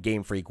Pokemon and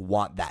Game Freak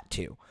want that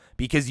too,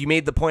 because you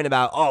made the point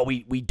about,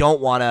 we don't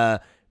want to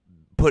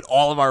put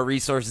all of our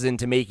resources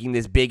into making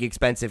this big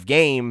expensive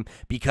game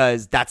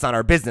because that's not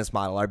our business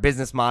model. Our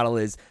business model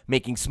is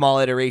making small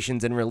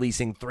iterations and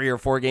releasing 3 or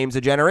 4 games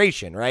a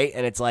generation, right?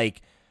 And it's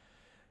like,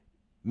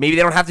 maybe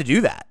they don't have to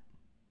do that.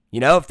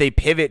 If they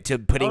pivot to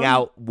putting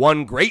out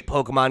one great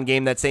Pokemon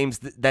game that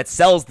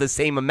sells the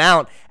same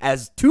amount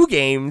as 2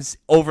 games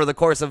over the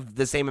course of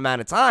the same amount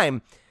of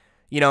time,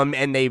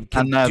 and they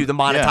can do the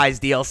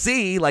monetized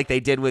DLC like they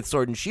did with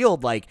Sword and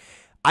Shield, like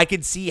I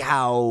could see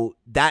how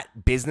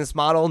that business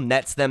model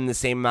nets them the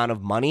same amount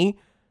of money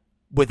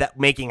with that,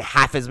 making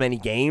half as many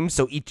games,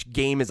 so each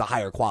game is a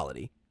higher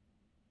quality.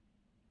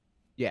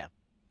 Yeah.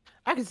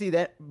 I can see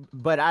that,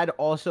 but I'd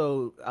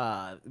also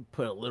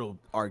put a little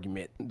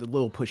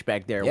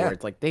pushback there where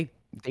it's like they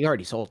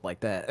already sold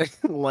like that.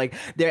 Like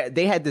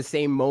they had the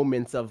same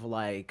moments of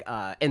like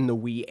in the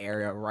Wii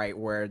era, right,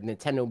 where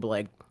Nintendo would be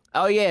like,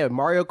 oh yeah,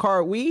 Mario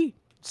Kart Wii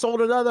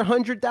sold another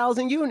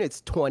 100,000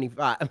 units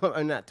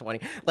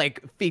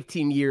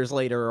 15 years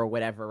later or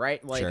whatever,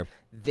 right? Like Sure.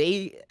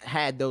 They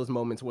had those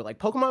moments where like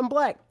Pokemon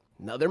Black,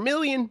 another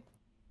million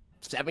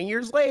 7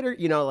 years later,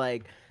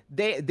 like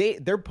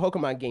their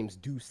Pokemon games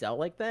do sell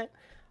like that.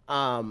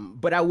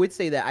 But I would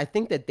say that I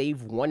think that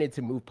they've wanted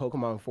to move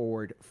Pokemon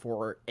forward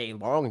for a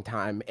long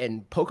time,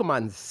 and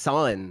Pokemon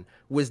Sun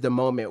was the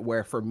moment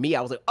where for me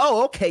I was like,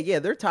 oh, okay, yeah,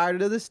 they're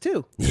tired of this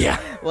too. Yeah.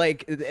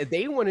 Like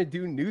they want to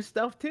do new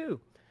stuff too.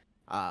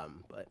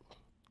 But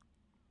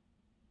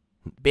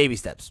baby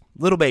steps,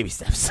 little baby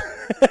steps.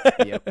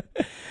 yep.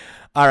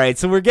 All right,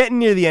 so we're getting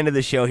near the end of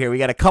the show here. We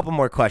got a couple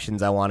more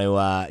questions I want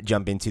to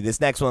jump into.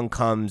 This next one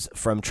comes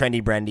from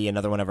Trendy Brendy,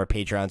 another one of our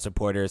Patreon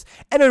supporters,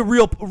 and a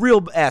real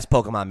ass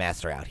Pokemon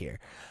master out here.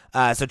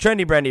 So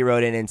Trendy Brendy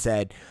wrote in and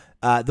said,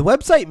 the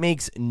website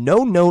makes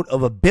no note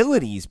of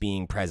abilities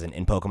being present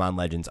in Pokemon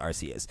Legends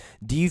Arceus.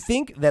 Do you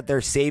think that they're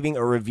saving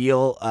a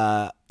reveal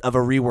of a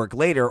rework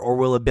later, or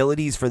will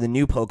abilities for the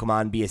new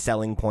Pokemon be a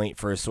selling point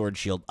for a Sword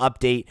Shield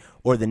update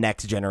or the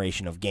next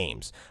generation of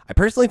games? I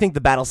personally think the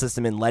battle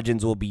system in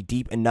Legends will be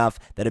deep enough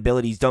that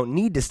abilities don't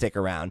need to stick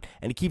around,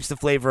 and it keeps the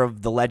flavor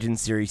of the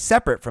Legends series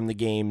separate from the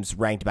game's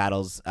ranked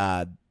battles.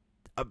 And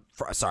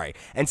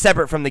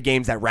separate from the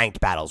games that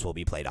ranked battles will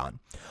be played on.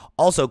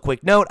 Also,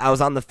 quick note, I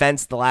was on the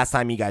fence the last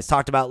time you guys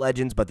talked about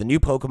Legends, but the new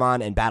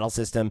Pokemon and battle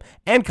system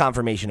and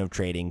confirmation of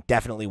trading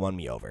definitely won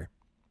me over.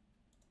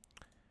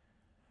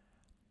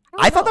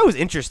 I thought that was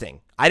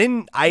interesting. I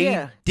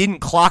didn't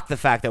clock the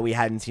fact that we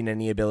hadn't seen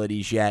any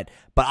abilities yet,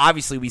 but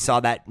obviously we saw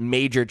that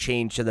major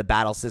change to the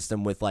battle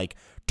system with like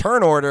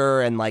turn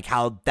order and like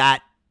how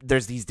that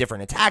there's these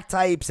different attack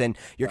types and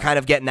you're kind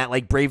of getting that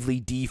like Bravely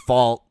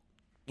Default,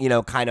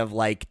 kind of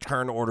like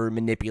turn order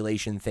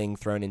manipulation thing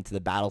thrown into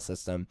the battle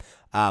system,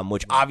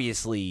 which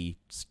obviously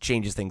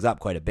changes things up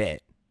quite a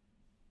bit.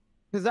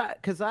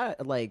 Because I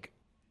like,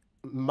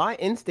 my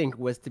instinct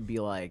was to be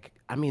like,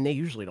 I mean, they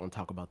usually don't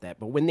talk about that,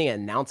 but when they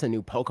announce a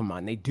new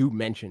Pokemon, they do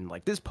mention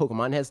like this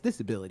Pokemon has this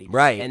ability,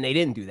 right? And they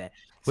didn't do that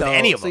with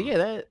any of them.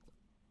 So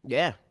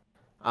yeah.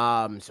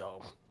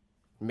 So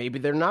maybe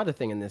they're not a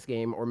thing in this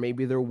game, or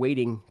maybe they're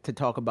waiting to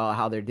talk about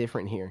how they're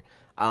different here.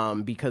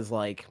 Because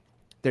like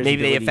there's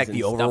maybe they affect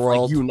the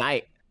overworld. Like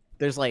Unite.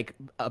 There's like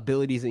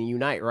abilities in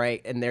Unite,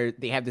 right? And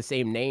they have the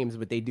same names,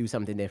 but they do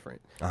something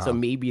different. So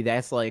maybe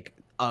that's like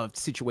a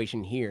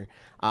situation here,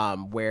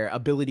 where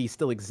abilities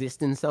still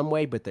exist in some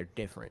way, but they're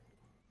different.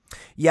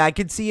 Yeah, I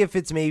could see if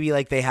it's maybe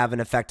like they have an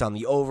effect on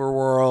the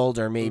overworld,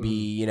 or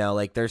maybe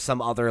like there's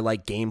some other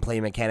like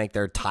gameplay mechanic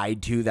they're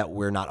tied to that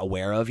we're not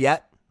aware of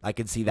yet. I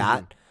could see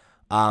that.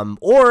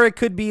 Or it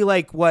could be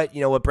like what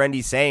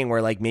Brendy's saying,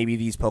 where like maybe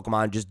these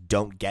Pokemon just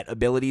don't get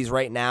abilities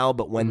right now,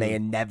 but when they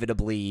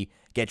inevitably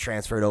get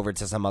transferred over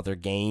to some other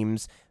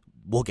games,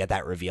 we'll get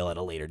that reveal at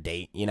a later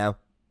date, Yeah.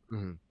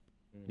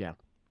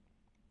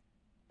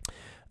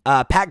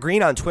 Pat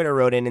Green on Twitter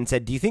wrote in and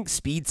said, do you think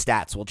speed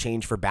stats will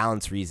change for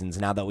balance reasons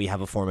now that we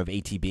have a form of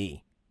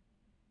ATB?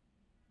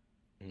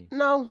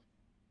 No.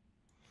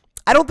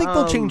 I don't think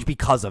they'll change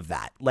because of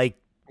that. Like,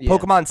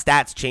 Pokemon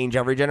stats change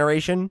every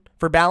generation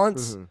for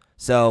balance.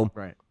 So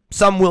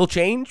some will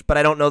change, but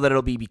I don't know that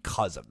it'll be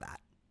because of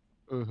that.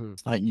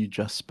 It's like you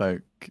just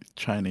spoke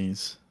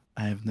Chinese.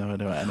 I have no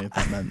idea what any of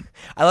that meant.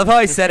 I love how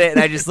I said it, and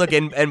I just look,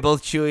 and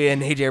both Chuy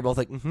and AJ are both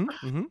like,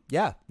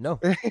 yeah, no,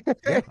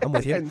 yeah, I'm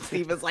with you. And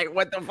Steve is like,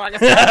 what the fuck is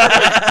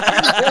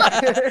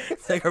that?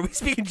 It's like, are we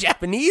speaking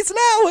Japanese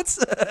now?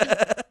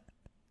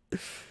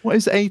 What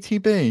is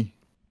ATB?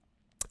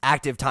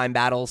 Active time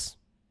battles.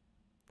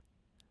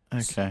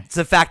 Okay. It's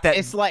the fact that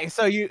it's like,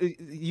 so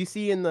you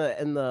see in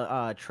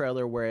the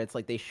trailer where it's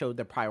like they showed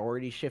the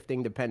priority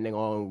shifting depending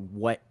on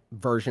what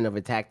version of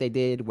attack they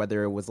did,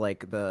 whether it was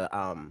like the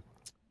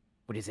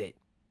what is it?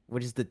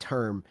 What is the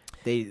term?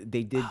 They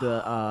did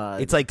the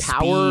it's like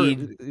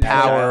speed,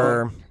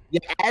 power,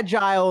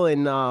 agile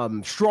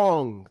and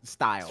strong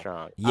style.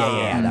 Strong.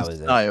 Yeah, that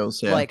was it.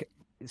 Styles, yeah.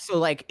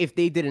 Like if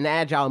they did an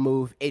agile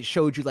move, it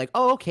showed you like,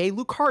 oh, okay,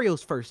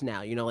 Lucario's first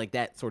now, like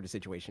that sort of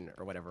situation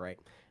or whatever, right?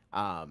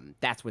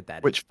 That's what that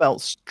is. Which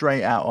felt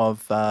straight out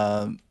of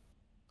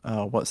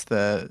what's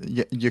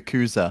the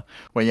Yakuza,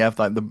 where you have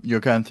like you're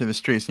going through the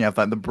streets and you have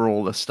like the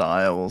brawler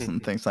styles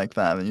and things like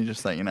that, and you're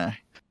just like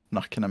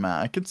knocking them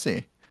out. I could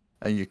see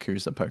a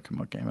Yakuza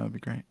Pokemon game. That would be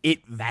great.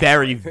 It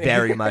very,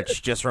 very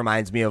much just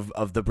reminds me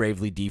of the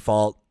Bravely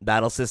Default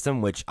battle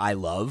system, which I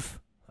love.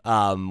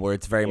 Where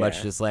it's very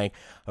much just like,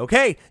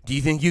 okay, do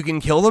you think you can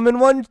kill them in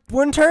one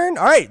turn?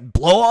 All right,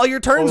 blow all your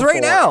turns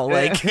right now.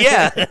 Like,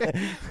 yeah.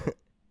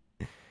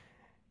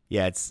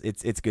 Yeah,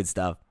 it's good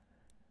stuff.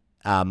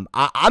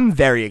 I'm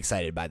very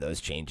excited by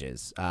those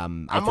changes.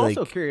 I'm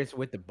also curious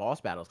with the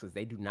boss battles because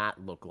they do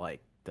not look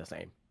like the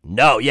same.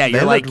 No, yeah,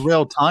 you're like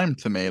real time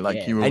to me,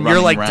 like you were, and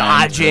you're like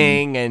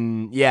dodging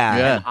and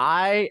And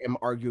I am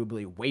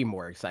arguably way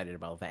more excited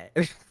about that.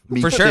 Me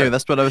for sure.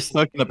 That's what I was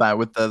talking about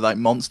with the like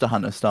Monster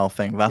Hunter style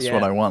thing. That's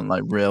what I want,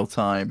 like real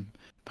time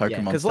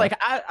Pokemon. Because like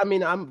I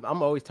mean I'm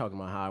always talking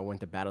about how I want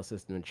the battle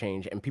system to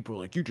change, and people are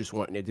like, you just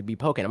want it to be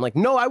Pokemon. I'm like,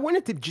 no, I want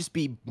it to just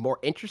be more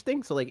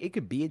interesting. So like it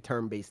could be a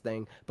turn-based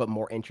thing, but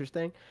more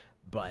interesting.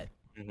 But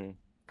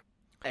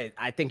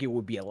I think it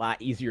would be a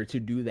lot easier to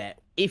do that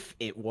if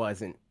it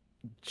wasn't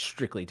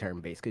strictly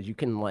turn-based, because you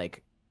can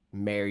like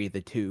marry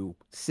the two,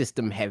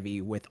 system heavy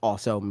with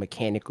also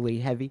mechanically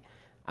heavy,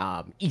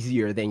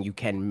 easier than you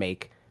can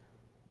make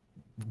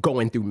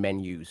going through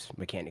menus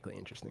mechanically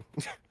interesting.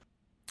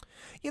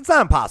 It's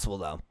not impossible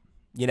though,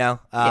 it's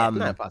not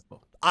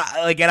impossible.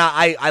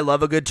 I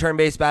love a good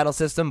turn-based battle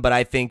system, but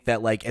I think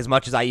that like as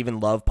much as I even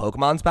love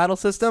Pokemon's battle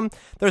system,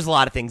 there's a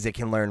lot of things it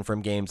can learn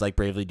from games like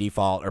Bravely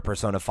Default or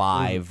Persona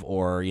 5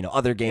 or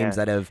other games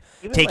that have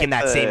taken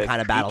that same kind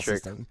of battle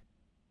system.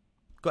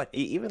 Go ahead.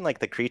 Even like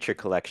the creature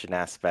collection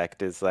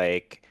aspect is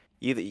like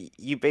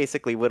you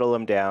basically whittle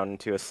them down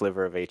to a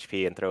sliver of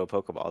HP and throw a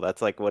Pokeball.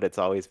 That's like what it's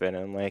always been.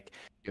 And like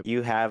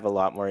you have a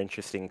lot more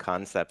interesting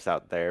concepts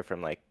out there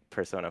from like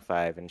Persona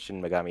 5 and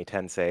Shin Megami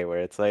Tensei,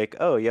 where it's like,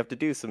 oh, you have to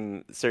do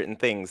some certain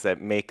things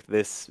that make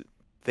this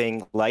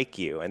thing like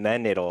you, and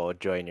then it'll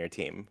join your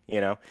team,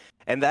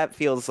 And that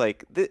feels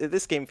like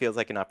this game feels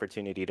like an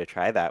opportunity to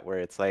try that, where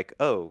it's like,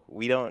 oh,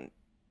 we don't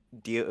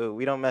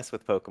mess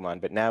with Pokemon,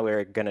 but now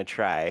we're gonna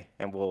try,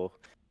 and we'll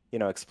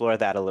explore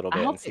that a little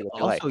bit and see what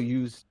they like. Also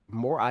use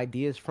more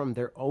ideas from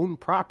their own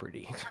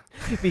property,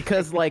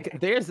 because like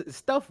there's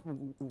stuff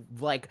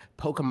like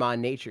Pokemon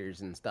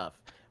Natures and stuff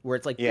where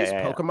it's like Yeah, this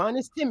yeah, yeah. Pokemon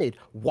is timid.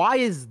 Why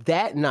is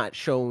that not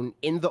shown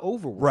in the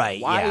overworld?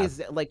 Right, Why yeah. is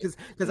that, like,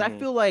 because I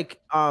feel like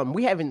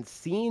we haven't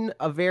seen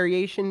a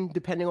variation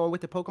depending on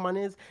what the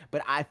Pokemon is,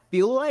 but I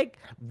feel like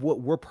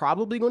what we're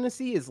probably going to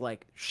see is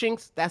like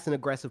Shinx, that's an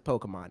aggressive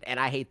Pokemon, and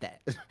I hate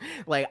that.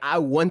 Like, I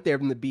want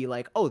them to be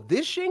like, oh,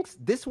 this Shinx,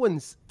 this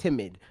one's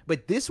timid,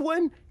 but this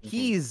one,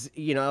 he's,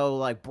 you know,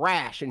 like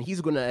brash, and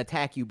he's going to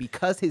attack you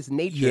because his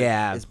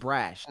nature is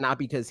brash, not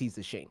because he's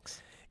a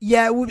Shinx.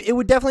 Yeah, it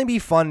would definitely be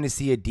fun to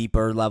see a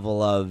deeper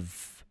level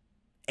of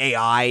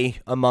AI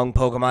among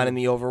Pokemon in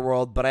the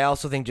overworld, but I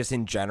also think just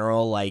in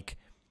general, like,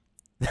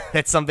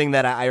 that's something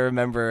that I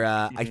remember.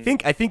 I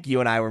think you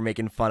and I were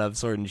making fun of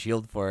Sword and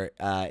Shield for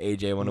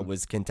AJ when it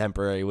was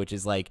contemporary, which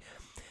is like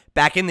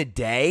back in the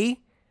day,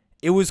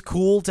 it was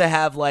cool to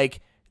have like,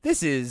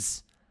 this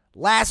is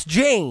Last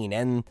Jane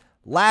and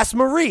Last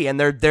Marie, and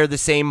they're the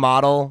same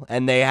model,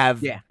 and they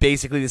have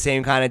basically the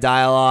same kind of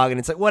dialogue, and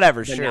it's like,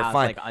 whatever, But sure, now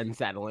fine. it's like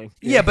unsettling.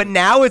 Yeah, but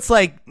now it's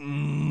like,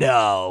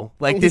 no.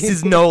 Like, this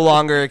is no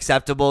longer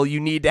acceptable.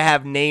 You need to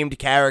have named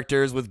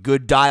characters with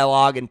good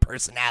dialogue and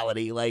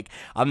personality. Like,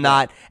 I'm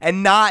not,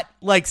 and not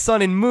like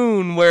Sun and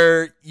Moon,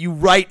 where you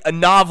write a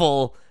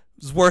novel's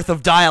worth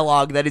of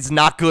dialogue that is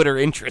not good or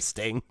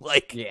interesting.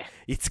 Like,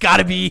 it's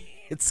gotta be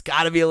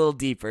a little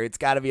deeper. It's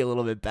gotta be a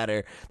little bit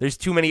better. There's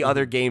too many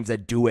other games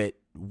that do it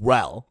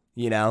well,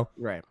 you know?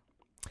 Right.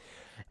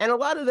 And a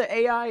lot of the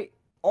AI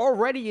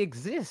already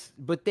exists,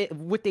 but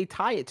what they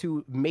tie it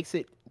to makes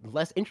it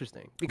less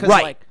interesting. Because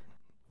like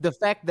the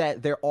fact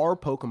that there are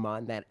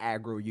Pokemon that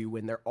aggro you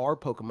and there are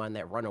Pokemon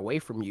that run away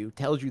from you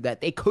tells you that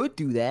they could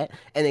do that,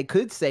 and they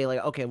could say like,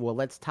 okay, well,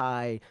 let's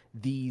tie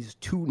these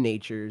two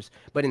natures,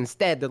 but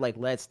instead they're like,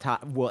 let's tie,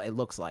 well, it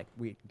looks like,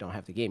 we don't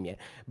have the game yet,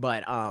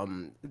 but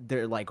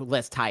they're like,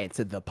 let's tie it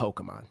to the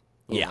Pokemon.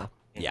 Yeah.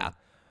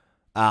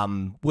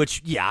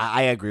 Which,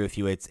 I agree with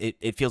you.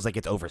 It feels like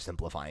it's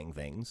oversimplifying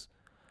things.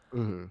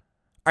 All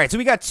right, so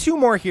we got two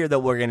more here that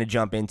we're going to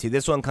jump into.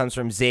 This one comes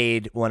from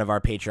Zaid, one of our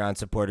Patreon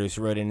supporters,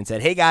 who wrote in and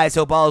said, "Hey guys,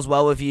 hope all is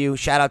well with you.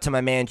 Shout out to my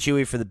man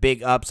Chuy for the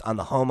big ups on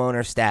the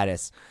homeowner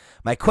status.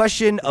 My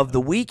question of the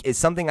week is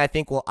something I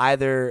think will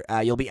either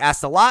you'll be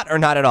asked a lot or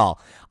not at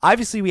all.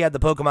 Obviously, we had the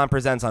Pokemon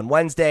Presents on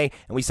Wednesday,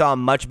 and we saw a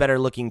much better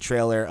looking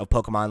trailer of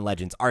Pokemon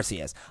Legends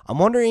Arceus. I'm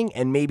wondering,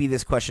 and maybe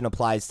this question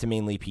applies to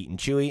mainly Pete and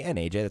Chewy and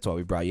AJ, that's why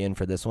we brought you in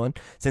for this one,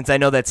 since I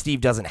know that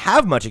Steve doesn't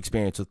have much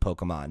experience with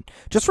Pokemon.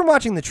 Just from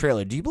watching the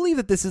trailer, do you believe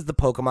that this is the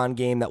Pokemon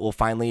game that will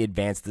finally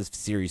advance this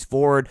series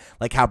forward,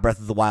 like how Breath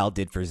of the Wild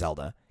did for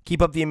Zelda?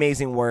 Keep up the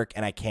amazing work,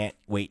 and I can't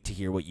wait to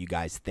hear what you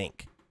guys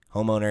think.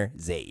 Homeowner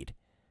Zaid."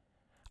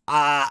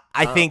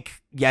 I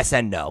think yes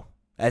and no,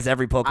 as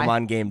every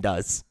Pokemon game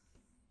does.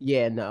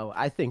 Yeah, no,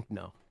 I think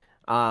no.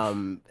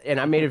 And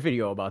I made a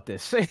video about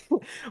this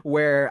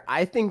where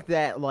I think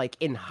that like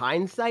in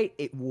hindsight,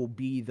 it will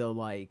be the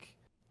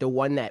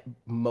one that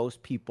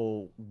most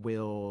people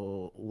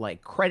will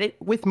like credit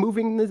with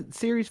moving the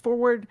series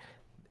forward,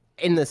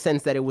 in the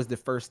sense that it was the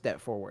first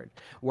step forward.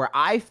 Where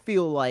I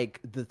feel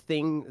like the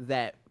thing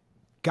that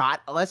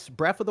got us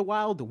Breath of the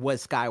Wild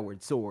was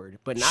Skyward Sword,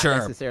 but not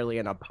necessarily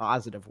in a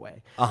positive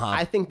way.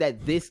 I think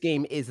that this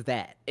game is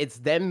that. It's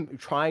them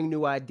trying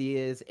new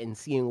ideas and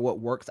seeing what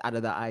works out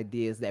of the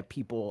ideas that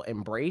people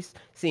embrace,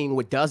 seeing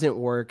what doesn't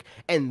work,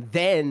 and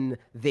then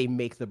they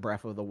make the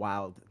Breath of the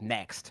Wild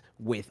next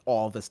with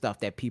all the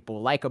stuff that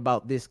people like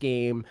about this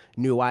game,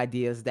 new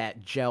ideas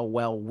that gel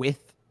well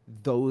with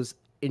those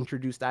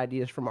introduced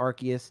ideas from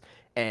Arceus,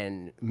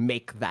 and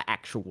make the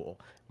actual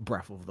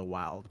Breath of the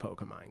Wild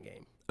Pokemon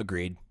game.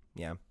 Agreed.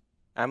 Yeah.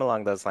 I'm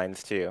along those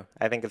lines too.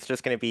 I think it's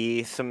just going to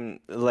be some,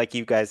 like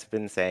you guys have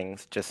been saying,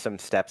 just some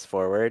steps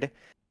forward.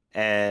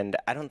 And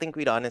I don't think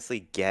we'd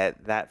honestly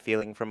get that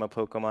feeling from a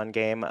Pokemon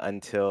game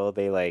until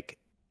they like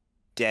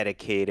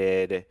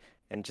dedicated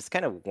and just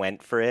kind of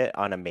went for it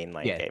on a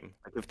mainline game.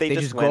 Like, if they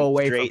just went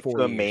straight to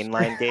a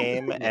mainline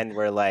game and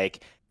were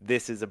like,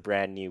 this is a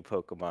brand new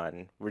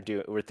Pokemon.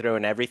 We're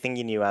throwing everything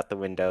you knew out the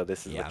window.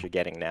 This is what you're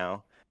getting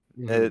now.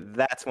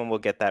 That's when we'll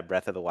get that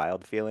Breath of the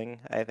Wild feeling,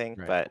 I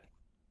think, but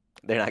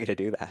they're not going to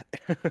do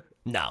that.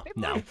 No.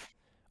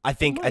 I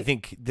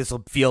think this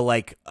will feel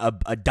like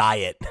a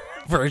diet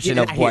version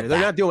of what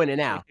they're not doing it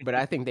now, but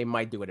I think they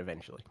might do it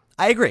eventually.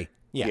 I agree.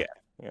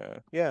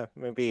 Yeah,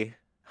 maybe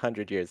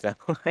 100 years down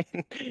the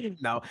line.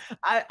 No,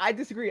 I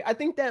disagree. I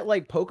think that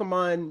like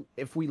Pokemon,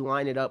 if we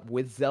line it up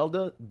with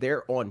Zelda,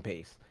 they're on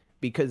pace,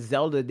 because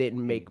Zelda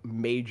didn't make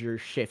major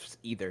shifts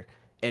either,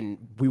 and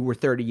we were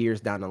 30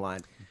 years down the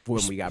line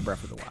when we got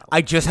Breath of the Wild.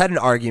 I just had an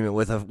argument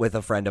with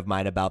a friend of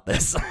mine about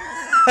this.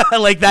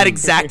 Like that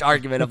exact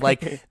argument of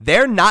like,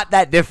 they're not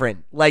that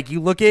different. Like, you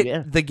look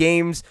at the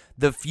games,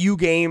 the few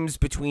games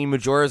between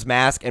Majora's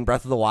Mask and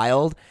Breath of the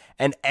Wild,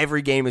 and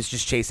every game is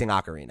just chasing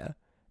Ocarina.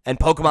 And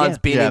Pokemon's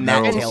been in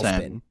that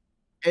tailspin.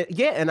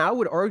 Yeah, and I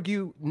would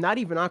argue not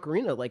even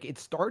Ocarina. Like, it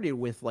started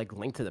with like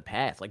Link to the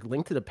Past. Like,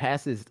 Link to the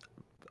Past is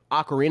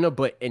Ocarina,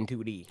 but in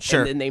 2D.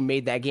 Sure. And then they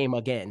made that game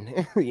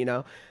again, you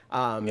know?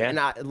 And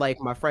I,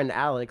 like my friend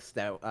Alex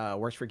that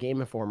works for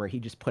Game Informer, he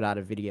just put out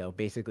a video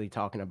basically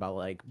talking about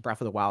like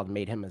Breath of the Wild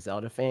made him a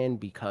Zelda fan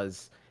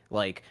because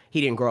like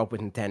he didn't grow up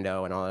with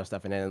Nintendo and all that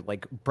stuff, and then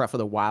like Breath of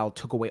the Wild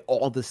took away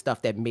all the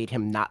stuff that made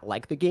him not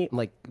like the game.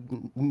 Like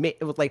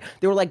it was like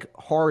there were like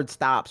hard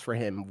stops for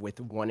him with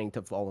wanting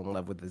to fall in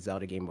love with the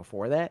Zelda game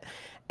before that,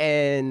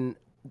 and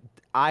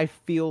I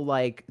feel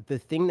like the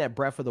thing that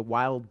Breath of the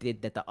Wild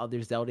did that the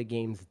other Zelda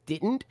games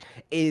didn't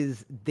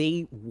is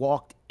they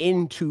walked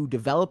into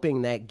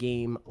developing that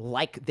game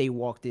like they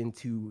walked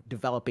into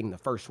developing the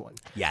first one.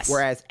 Yes.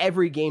 Whereas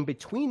every game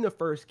between the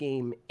first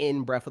game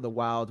in Breath of the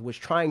Wild was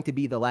trying to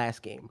be the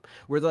last game,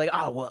 where they're like,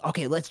 oh, well,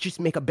 okay, let's just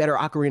make a better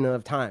Ocarina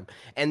of Time.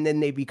 And then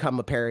they become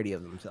a parody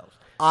of themselves.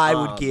 I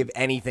would give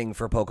anything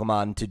for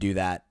Pokemon to do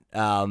that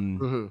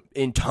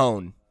in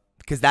tone.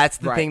 Because that's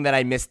the thing that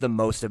I miss the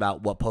most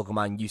about what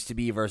Pokemon used to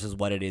be versus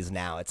what it is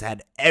now. It's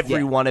had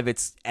every one of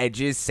its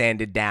edges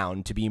sanded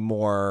down to be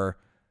more,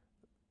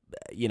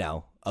 you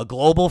know, a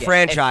global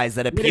franchise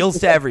that appeals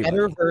to everyone.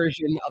 Better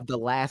version of the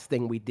last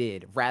thing we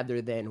did,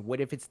 rather than what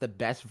if it's the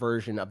best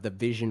version of the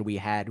vision we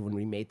had when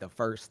we made the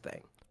first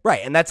thing.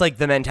 Right, and that's like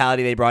the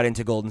mentality they brought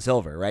into Gold and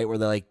Silver, right? Where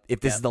they're like,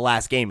 if this is the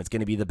last game, it's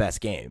going to be the best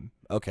game.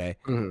 Okay,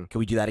 can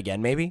we do that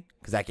again, maybe?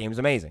 Because that game is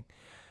amazing.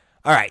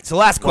 All right, so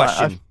last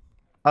question.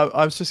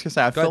 I was just gonna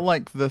say, I feel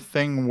like the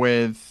thing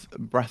with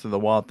Breath of the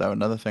Wild, though,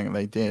 another thing that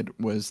they did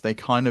was they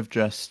kind of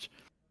just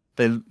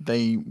they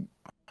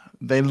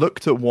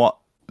looked at what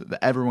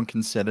everyone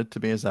considered to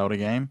be a Zelda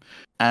game,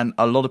 and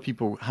a lot of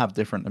people have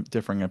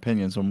differing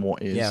opinions on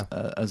what is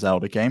a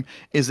Zelda game.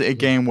 Is it a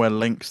game where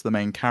Link's the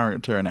main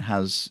character and it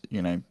has,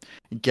 you know,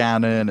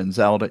 Ganon and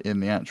Zelda in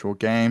the actual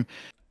game?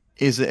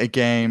 Is it a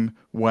game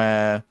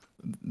where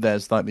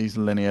there's like these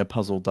linear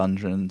puzzle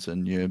dungeons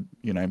and you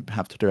know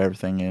have to do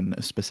everything in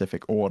a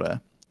specific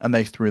order, and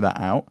they threw that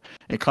out?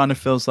 It kind of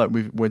feels like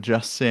we're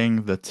just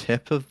seeing the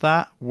tip of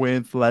that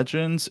with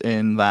Legends,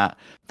 in that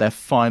they're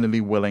finally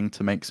willing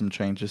to make some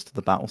changes to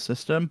the battle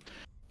system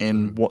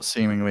in what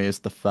seemingly is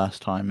the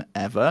first time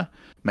ever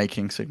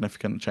making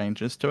significant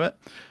changes to it.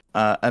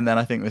 And then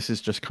I think this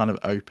is just kind of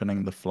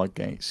opening the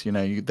floodgates. You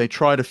know, they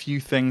tried a few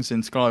things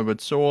in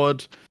Skyward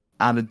Sword,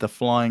 added the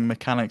flying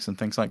mechanics and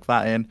things like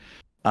that in.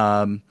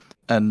 And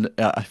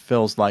it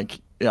feels like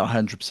I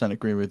 100%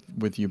 agree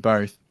with you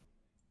both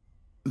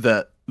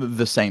that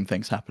the same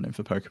thing's happening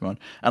for Pokemon,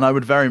 and I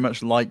would very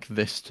much like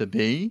this to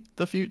be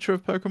the future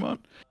of Pokemon,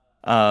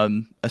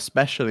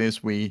 especially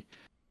as we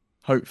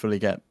hopefully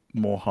get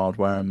more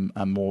hardware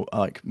and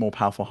more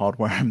powerful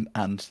hardware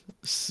and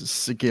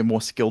get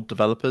more skilled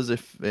developers.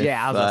 If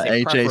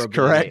AJ's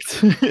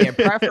correct,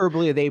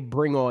 preferably they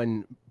bring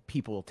on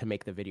people to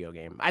make the video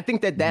game. I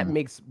think that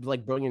makes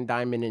like Brilliant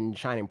Diamond and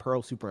Shining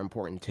Pearl super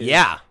important too.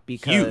 Yeah,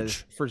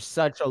 because for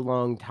such a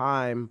long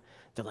time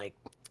they're like,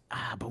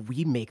 but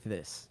we make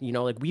this, you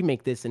know, like we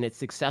make this and it's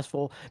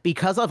successful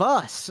because of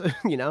us,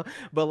 you know.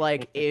 But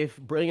like if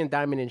Brilliant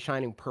Diamond and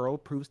Shining Pearl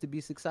proves to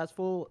be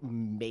successful,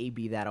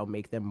 maybe that'll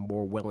make them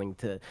more willing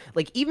to,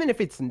 like, even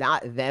if it's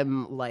not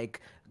them like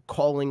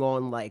calling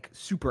on like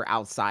super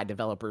outside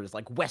developers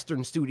like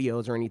Western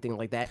Studios or anything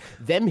like that,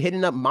 them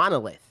hitting up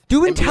Monolith.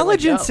 Do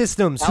Intelligent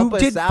Systems, who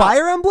did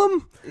Fire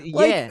Emblem?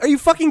 Like, are you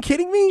fucking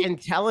kidding me?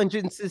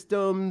 Intelligent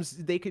Systems,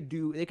 they could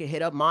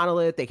hit up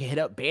Monolith, they could hit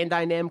up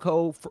Bandai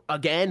Namco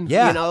again.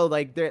 Yeah. You know,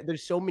 like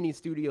there's so many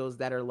studios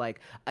that are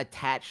like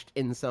attached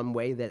in some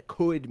way that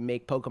could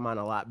make Pokemon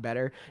a lot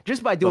better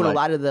just by doing a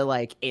lot of the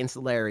like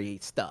ancillary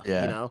stuff.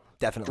 Yeah, you know,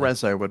 definitely.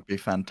 Rezo would be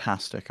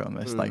fantastic on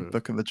this. Like,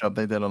 look at the job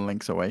they did on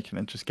Link's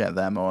Awakening. Just get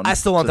them on. I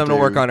still want them to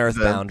work on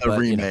Earthbound, the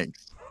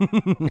remakes.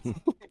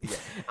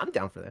 I'm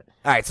down for that.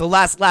 All right, so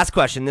last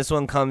question. This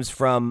one comes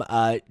from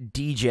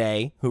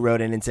DJ, who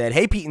wrote in and said,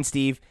 "Hey Pete and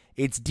Steve,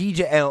 it's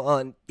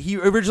DJ." He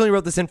originally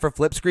wrote this in for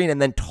Flip Screen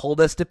and then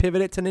told us to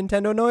pivot it to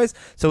Nintendo Noise.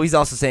 So he's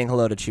also saying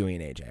hello to Chuy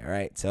and AJ. All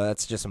right, so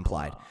that's just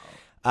implied.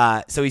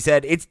 So he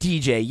said, it's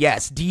DJ.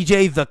 Yes,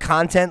 DJ the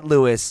Content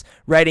Lewis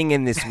writing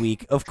in this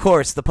week. Of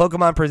course, the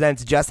Pokemon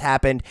Presents just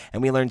happened,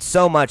 and we learned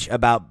so much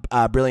about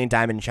Brilliant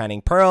Diamond and Shining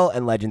Pearl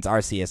and Legends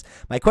Arceus.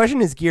 My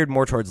question is geared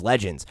more towards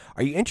Legends.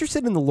 Are you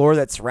interested in the lore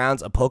that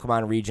surrounds a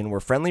Pokemon region where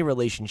friendly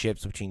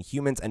relationships between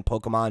humans and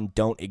Pokemon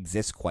don't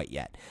exist quite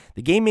yet?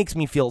 The game makes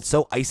me feel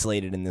so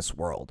isolated in this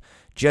world,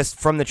 just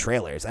from the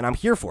trailers, and I'm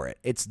here for it.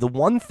 It's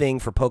one thing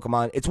for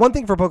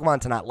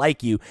Pokemon to not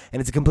like you, and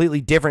it's a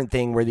completely different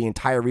thing where the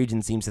entire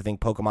region seems to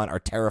think Pokemon are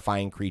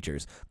terrifying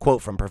creatures.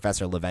 Quote from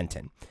Professor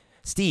Leventon.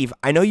 Steve,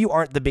 I know you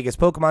aren't the biggest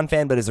Pokemon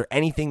fan, but is there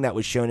anything that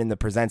was shown in the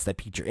Presents that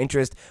piqued your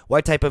interest?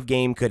 What type of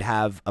game could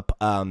have a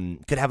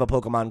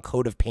Pokemon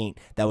coat of paint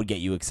that would get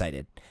you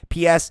excited?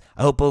 P.S.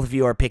 I hope both of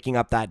you are picking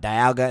up that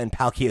Dialga and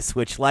Palkia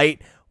Switch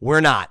Lite.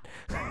 We're not.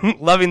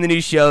 Loving the new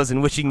shows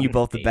and wishing you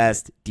both the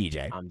best,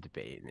 DJ. I'm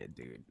debating it,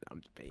 dude.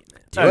 I'm debating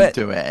it. Don't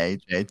do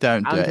it, AJ.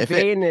 Don't do it. I'm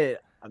debating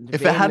it.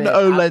 If it had an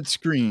OLED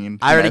screen,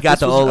 I already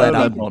got the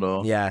OLED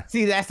model. Yeah.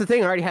 See, that's the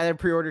thing. I already had it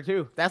pre-order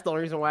too. That's the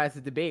only reason why it's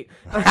a debate.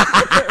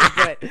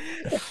 But,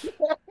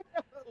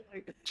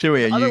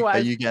 Chewy, are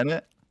Otherwise- you getting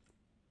it?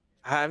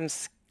 I'm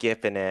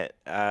skipping it.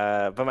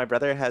 But my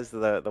brother has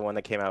the one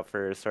that came out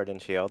for Sword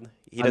and Shield.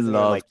 He I doesn't even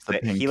love like the play-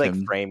 pink he like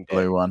and framed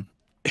blue one.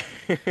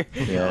 it.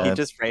 Yeah. He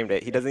just framed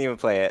it. He doesn't even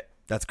play it.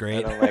 That's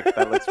great. And I'm like,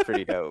 that looks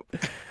pretty dope.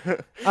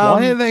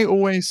 Why do they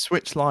always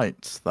switch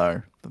lights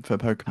though for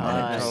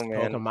Pokemon? Oh,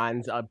 man.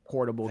 Pokemon's a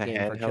portable The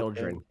game for handheld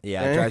children. thing?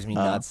 Yeah, it drives me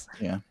nuts.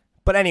 Yeah.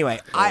 But anyway,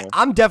 Yeah.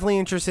 I'm definitely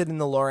interested in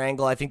the lore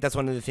angle. I think that's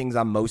one of the things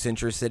I'm most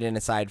interested in,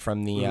 aside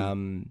from the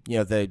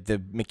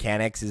the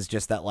mechanics, is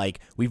just that like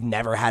we've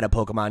never had a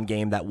Pokemon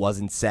game that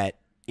wasn't set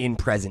in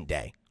present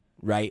day,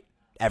 right?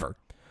 Ever.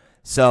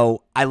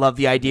 So I love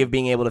the idea of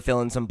being able to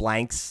fill in some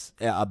blanks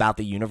about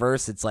the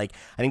universe. It's like,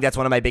 I think that's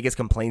one of my biggest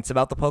complaints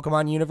about the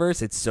Pokemon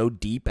universe. It's so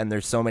deep and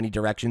there's so many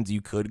directions you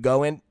could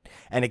go in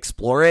and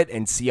explore it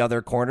and see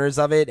other corners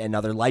of it and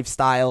other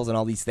lifestyles and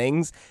all these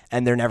things.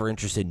 And they're never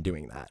interested in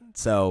doing that.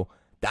 So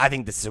I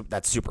think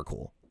that's super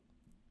cool.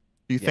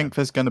 Do you think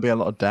there's going to be a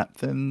lot of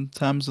depth in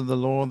terms of the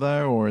lore,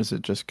 though, or is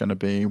it just going to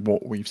be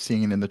what we've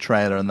seen in the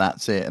trailer and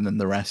that's it, and then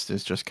the rest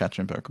is just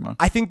catching Pokemon?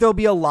 I think there'll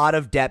be a lot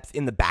of depth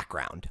in the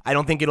background. I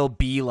don't think it'll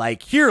be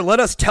like, here,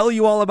 let us tell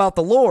you all about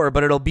the lore,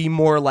 but it'll be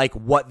more like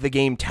what the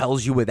game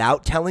tells you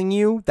without telling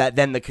you, that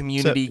then the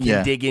community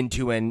can dig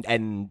into and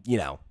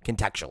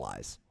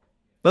contextualize.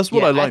 That's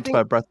what Yeah, I I liked think-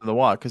 about Breath of the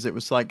Wild, because it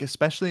was like,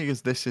 especially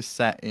as this is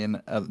set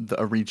in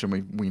a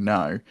region we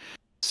know,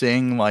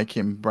 seeing like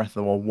in Breath of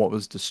the Wild what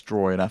was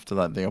destroyed after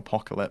like the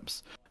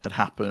apocalypse had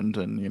happened,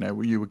 and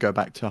you would go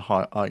back to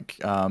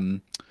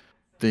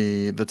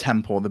the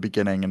temple at the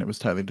beginning and it was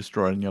totally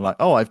destroyed, and you're like,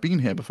 oh, I've been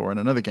here before in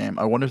another game.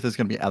 I wonder if there's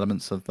going to be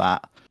elements of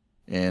that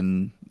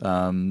in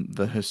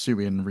the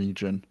Hisuian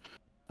region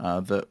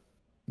that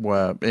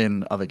were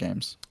in other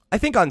games. I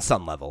think on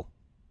some level.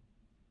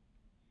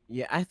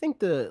 Yeah, I think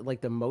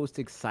the most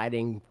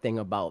exciting thing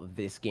about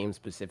this game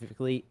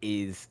specifically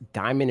is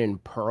Diamond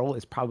and Pearl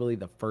is probably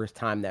the first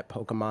time that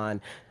Pokemon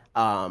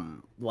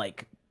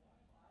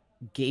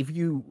gave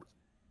you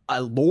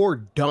a lore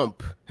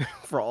dump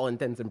for all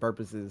intents and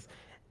purposes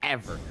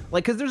ever.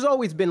 Like, because there's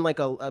always been like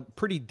a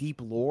pretty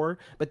deep lore,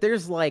 but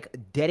there's like a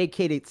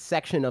dedicated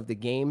section of the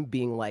game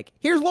being like,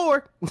 here's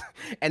lore.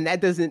 And that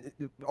doesn't,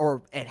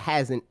 or it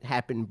hasn't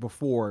happened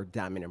before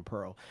Diamond and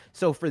Pearl.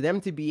 So for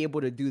them to be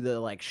able to do the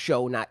like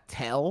show not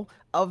tell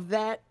of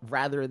that,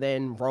 rather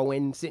than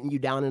Rowan sitting you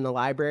down in the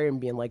library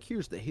and being like,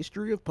 here's the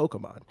history of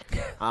Pokemon,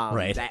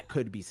 Right. that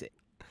could be sick.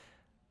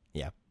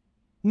 Yeah.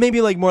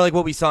 Maybe like more like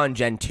what we saw in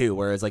Gen 2,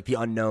 where it's like the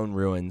unknown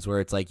ruins, where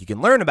it's like you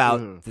can learn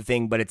about the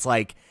thing, but it's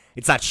like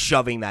it's not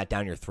shoving that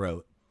down your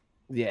throat.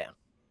 Yeah.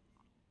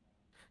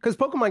 Because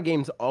Pokemon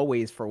games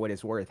always, for what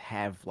it's worth,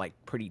 have like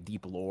pretty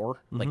deep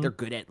lore. Like they're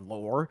good at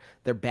lore.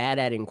 They're bad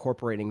at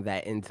incorporating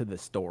that into the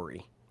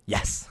story.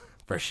 Yes,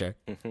 for sure.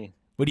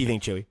 What do you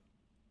think, Chewy?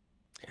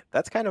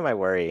 That's kind of my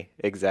worry.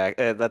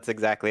 That's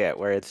exactly it.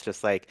 Where it's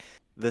just like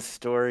the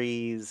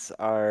stories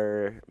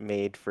are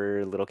made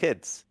for little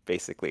kids,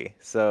 basically.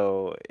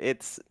 So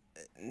it's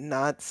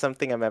not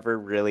something I'm ever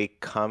really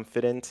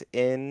confident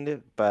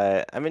in,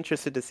 but I'm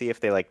interested to see if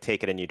they like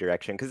take it a new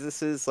direction, because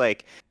this is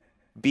like,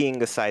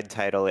 being a side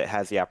title, it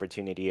has the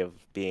opportunity of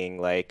being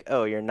like,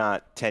 oh, you're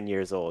not 10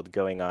 years old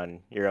going on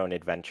your own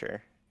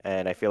adventure.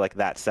 And I feel like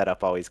that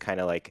setup always kind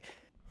of like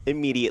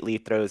immediately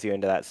throws you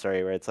into that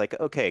story where it's like,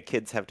 okay,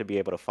 kids have to be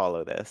able to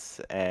follow this.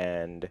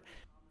 And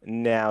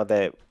now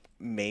that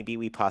maybe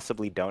we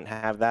possibly don't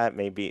have that,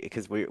 maybe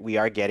because we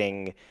are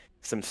getting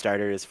some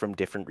starters from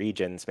different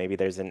regions. Maybe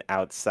there's an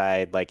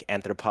outside like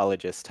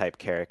anthropologist type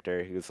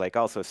character who's like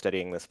also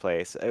studying this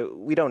place.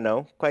 We don't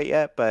know quite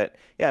yet, but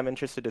yeah, I'm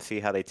interested to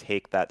see how they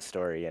take that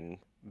story and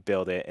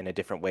build it in a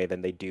different way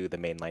than they do the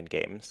mainline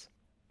games.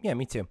 Yeah,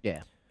 me too.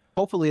 Yeah.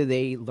 Hopefully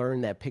they learn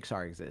that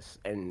Pixar exists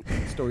and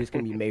stories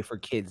can be made for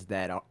kids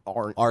that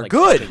aren't Are like,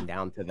 good. talking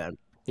down to them.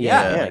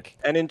 Yeah. Like,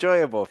 and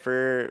enjoyable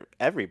for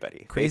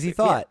everybody. Crazy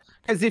basically. thought.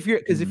 because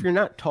if you're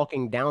not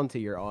talking down to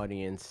your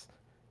audience,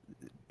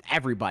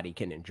 everybody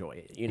can enjoy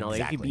it. You know,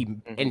 Exactly. it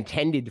could be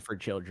intended for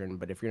children,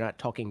 but if you're not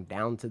talking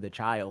down to the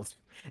child,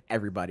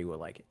 everybody will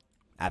like it.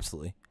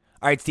 Absolutely.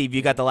 All right, Steve,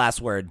 you got the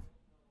last word.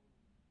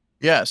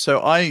 Yeah, so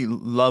I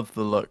love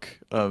the look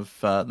of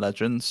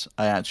Legends.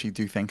 I actually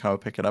do think I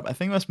would pick it up. I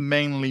think that's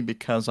mainly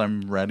because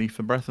I'm ready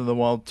for Breath of the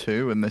Wild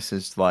 2, and this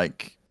is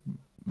like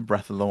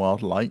Breath of the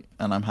Wild Light,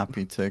 and I'm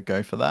happy to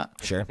go for that.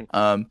 Sure.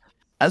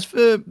 As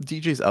for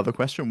DJ's other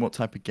question, what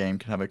type of game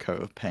can have a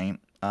coat of paint,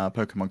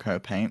 Pokemon coat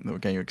of paint that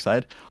would get you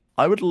excited?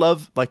 I would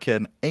love like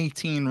an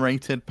 18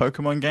 rated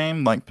Pokemon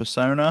game like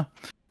Persona,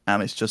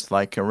 and it's just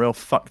like a real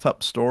fucked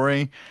up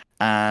story,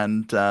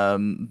 and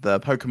the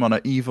Pokemon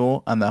are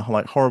evil and they're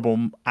like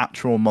horrible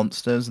actual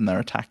monsters, and they're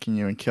attacking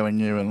you and killing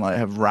you and like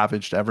have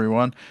ravaged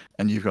everyone,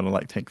 and you've got to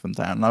like take them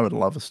down. And I would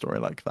love a story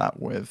like that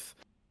with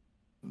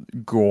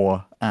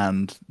gore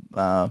and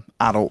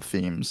adult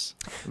themes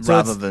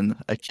rather than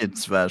a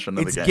kid's version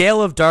of the It's game.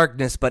 Gale of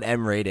Darkness, but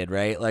M-rated,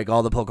 right? Like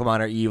all the Pokemon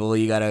are evil.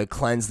 You got to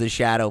cleanse the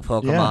shadow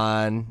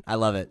Pokemon. I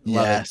love it.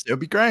 Love Yes, it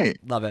would be great.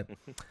 it. Love it.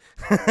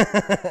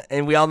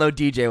 And we all know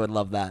DJ would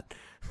love that.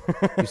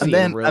 You see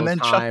in real and then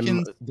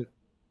time.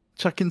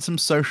 chuck in some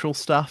social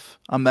stuff.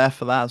 I'm there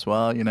for that as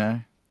well. You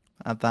know,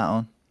 add that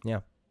on. Yeah.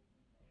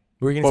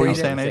 What What were you AJ?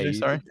 saying, AJ?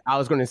 Sorry. I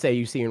was going to say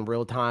you see in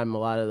real time a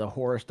lot of the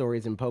horror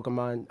stories in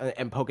Pokemon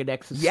and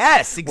Pokedexes.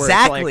 Yes, where it's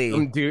like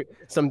exactly.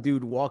 some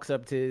dude walks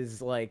up to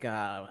his like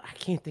I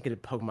can't think of the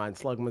Pokemon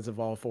Slugma's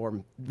evolved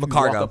form. You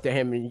Macargo. walk up to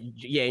him and and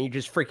you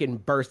just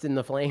freaking burst in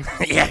the flames.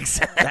 Yeah,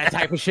 exactly. That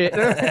type of shit.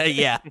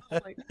 Yeah.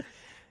 Like,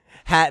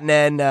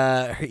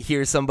 Hatnan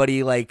hears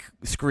somebody like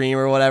scream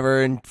or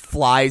whatever and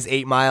flies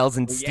 8 miles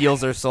and steals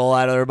their soul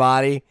out of their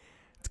body.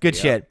 It's good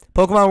shit.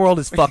 Pokemon World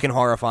is fucking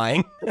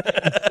horrifying.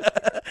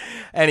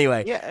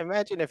 Anyway. Yeah,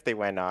 imagine if they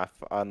went off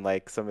on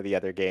like some of the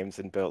other games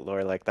and built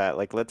lore like that.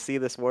 Like, let's see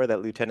this war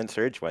that Lieutenant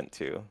Surge went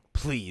to.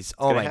 Please.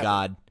 Oh my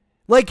God.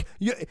 Like,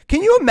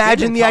 can you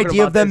imagine the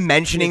idea of them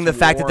mentioning the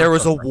fact that there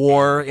was a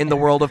war in the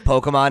world of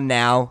Pokemon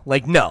now?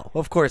 Like, no,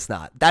 of course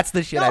not. That's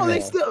the shit I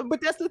miss.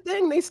 but that's the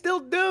thing. They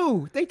still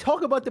do. They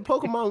talk about the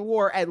Pokemon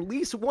War at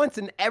least once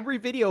in every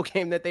video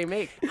game that they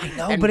make. I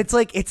know, but it's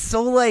like, it's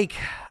so like,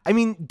 I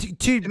mean,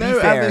 to be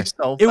fair,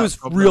 it was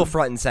problem? real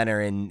front and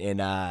center in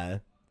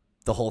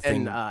the whole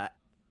thing. And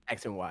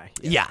X and Y.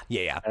 Yeah.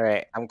 All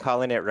right, I'm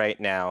calling it right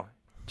now.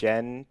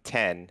 Gen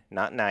 10,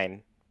 not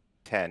 9,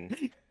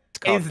 10.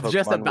 It's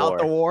just about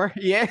the war.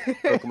 Yeah.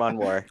 Pokemon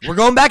War. We're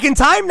going back in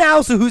time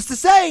now, so who's to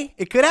say?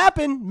 It could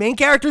happen. Main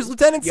character's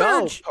Lieutenant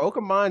Yo, Surge.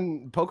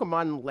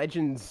 Pokemon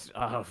Legends,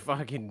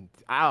 fucking,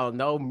 I don't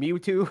know,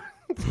 Mewtwo.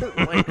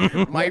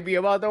 Like, might be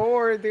about the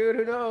war, dude.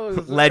 Who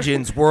knows?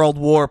 Legends, World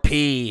War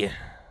P.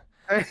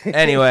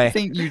 Anyway. I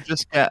think you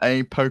just get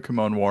a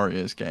Pokemon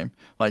Warriors game,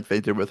 like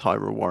they did with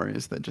Hyrule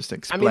Warriors, that just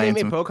explains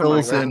made and Pokemon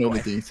fills in Ground all the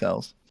War.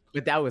 details.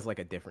 But that was like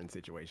a different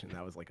situation.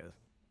 That was like a,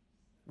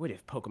 what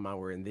if Pokemon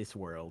were in this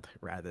world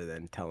rather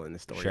than telling the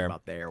story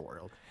about their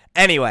world?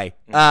 Anyway,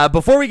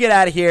 before we get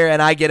out of here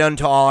and I get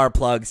into all our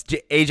plugs,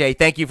 AJ,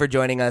 thank you for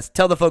joining us.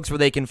 Tell the folks where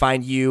they can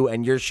find you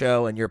and your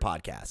show and your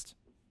podcast.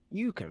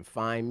 You can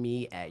find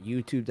me at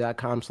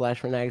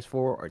youtube.com/Fanatix4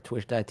 or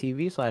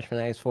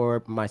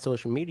twitch.tv/Fanatix4. My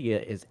social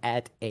media is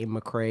at Aj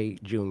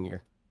McRae Jr.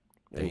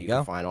 There you can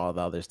go. find all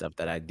the other stuff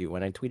that I do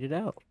when I tweet it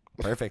out.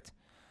 Perfect.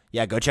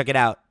 Yeah, go check it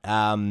out. It's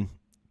a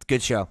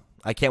good show.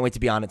 I can't wait to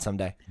be on it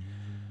someday.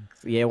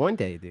 Yeah, one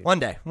day, dude. One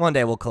day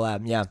we'll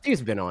collab. Yeah.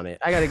 He's been on it.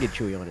 I gotta get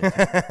Chuy on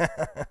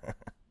it.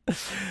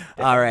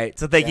 All right.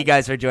 So thank you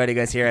guys for joining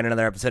us here on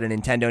another episode of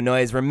Nintendo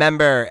Noise.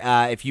 Remember,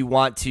 if you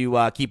want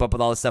to keep up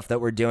with all the stuff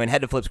that we're doing, head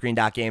to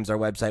flipscreen.games, our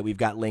website. We've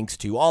got links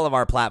to all of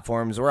our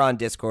platforms. We're on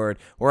Discord.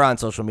 We're on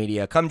social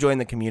media. Come join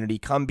the community.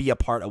 Come be a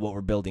part of what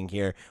we're building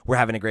here. We're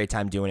having a great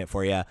time doing it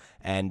for you.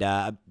 And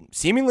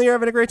seemingly you're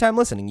having a great time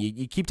listening.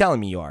 You keep telling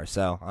me you are.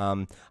 So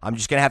I'm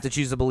just going to have to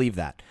choose to believe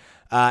that.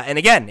 And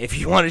again, if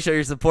you want to show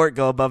your support,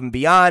 go above and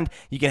beyond,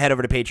 you can head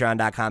over to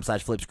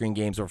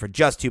patreon.com/flipscreengames, where for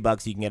just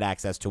 $2 you can get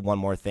access to One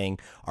More Thing,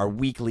 our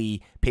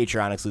weekly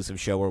Patreon exclusive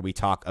show where we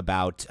talk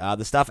about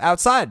the stuff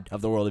outside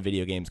of the world of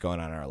video games going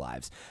on in our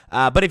lives.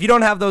 But if you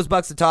don't have those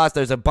bucks to toss,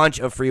 there's a bunch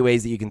of free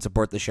ways that you can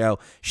support the show.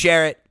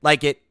 Share it,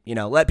 like it,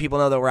 let people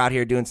know that we're out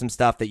here doing some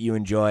stuff that you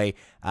enjoy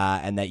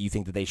and that you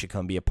think that they should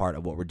come be a part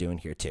of what we're doing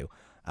here too.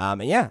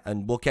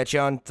 And we'll catch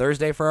you on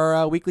Thursday for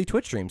our weekly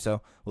Twitch stream.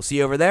 So we'll see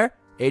you over there.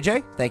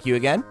 AJ, thank you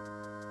again.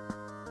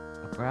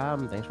 No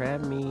problem. Thanks for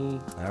having me.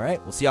 All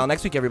right. We'll see y'all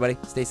next week, everybody.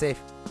 Stay safe.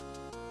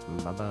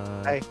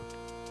 Bye-bye. Bye.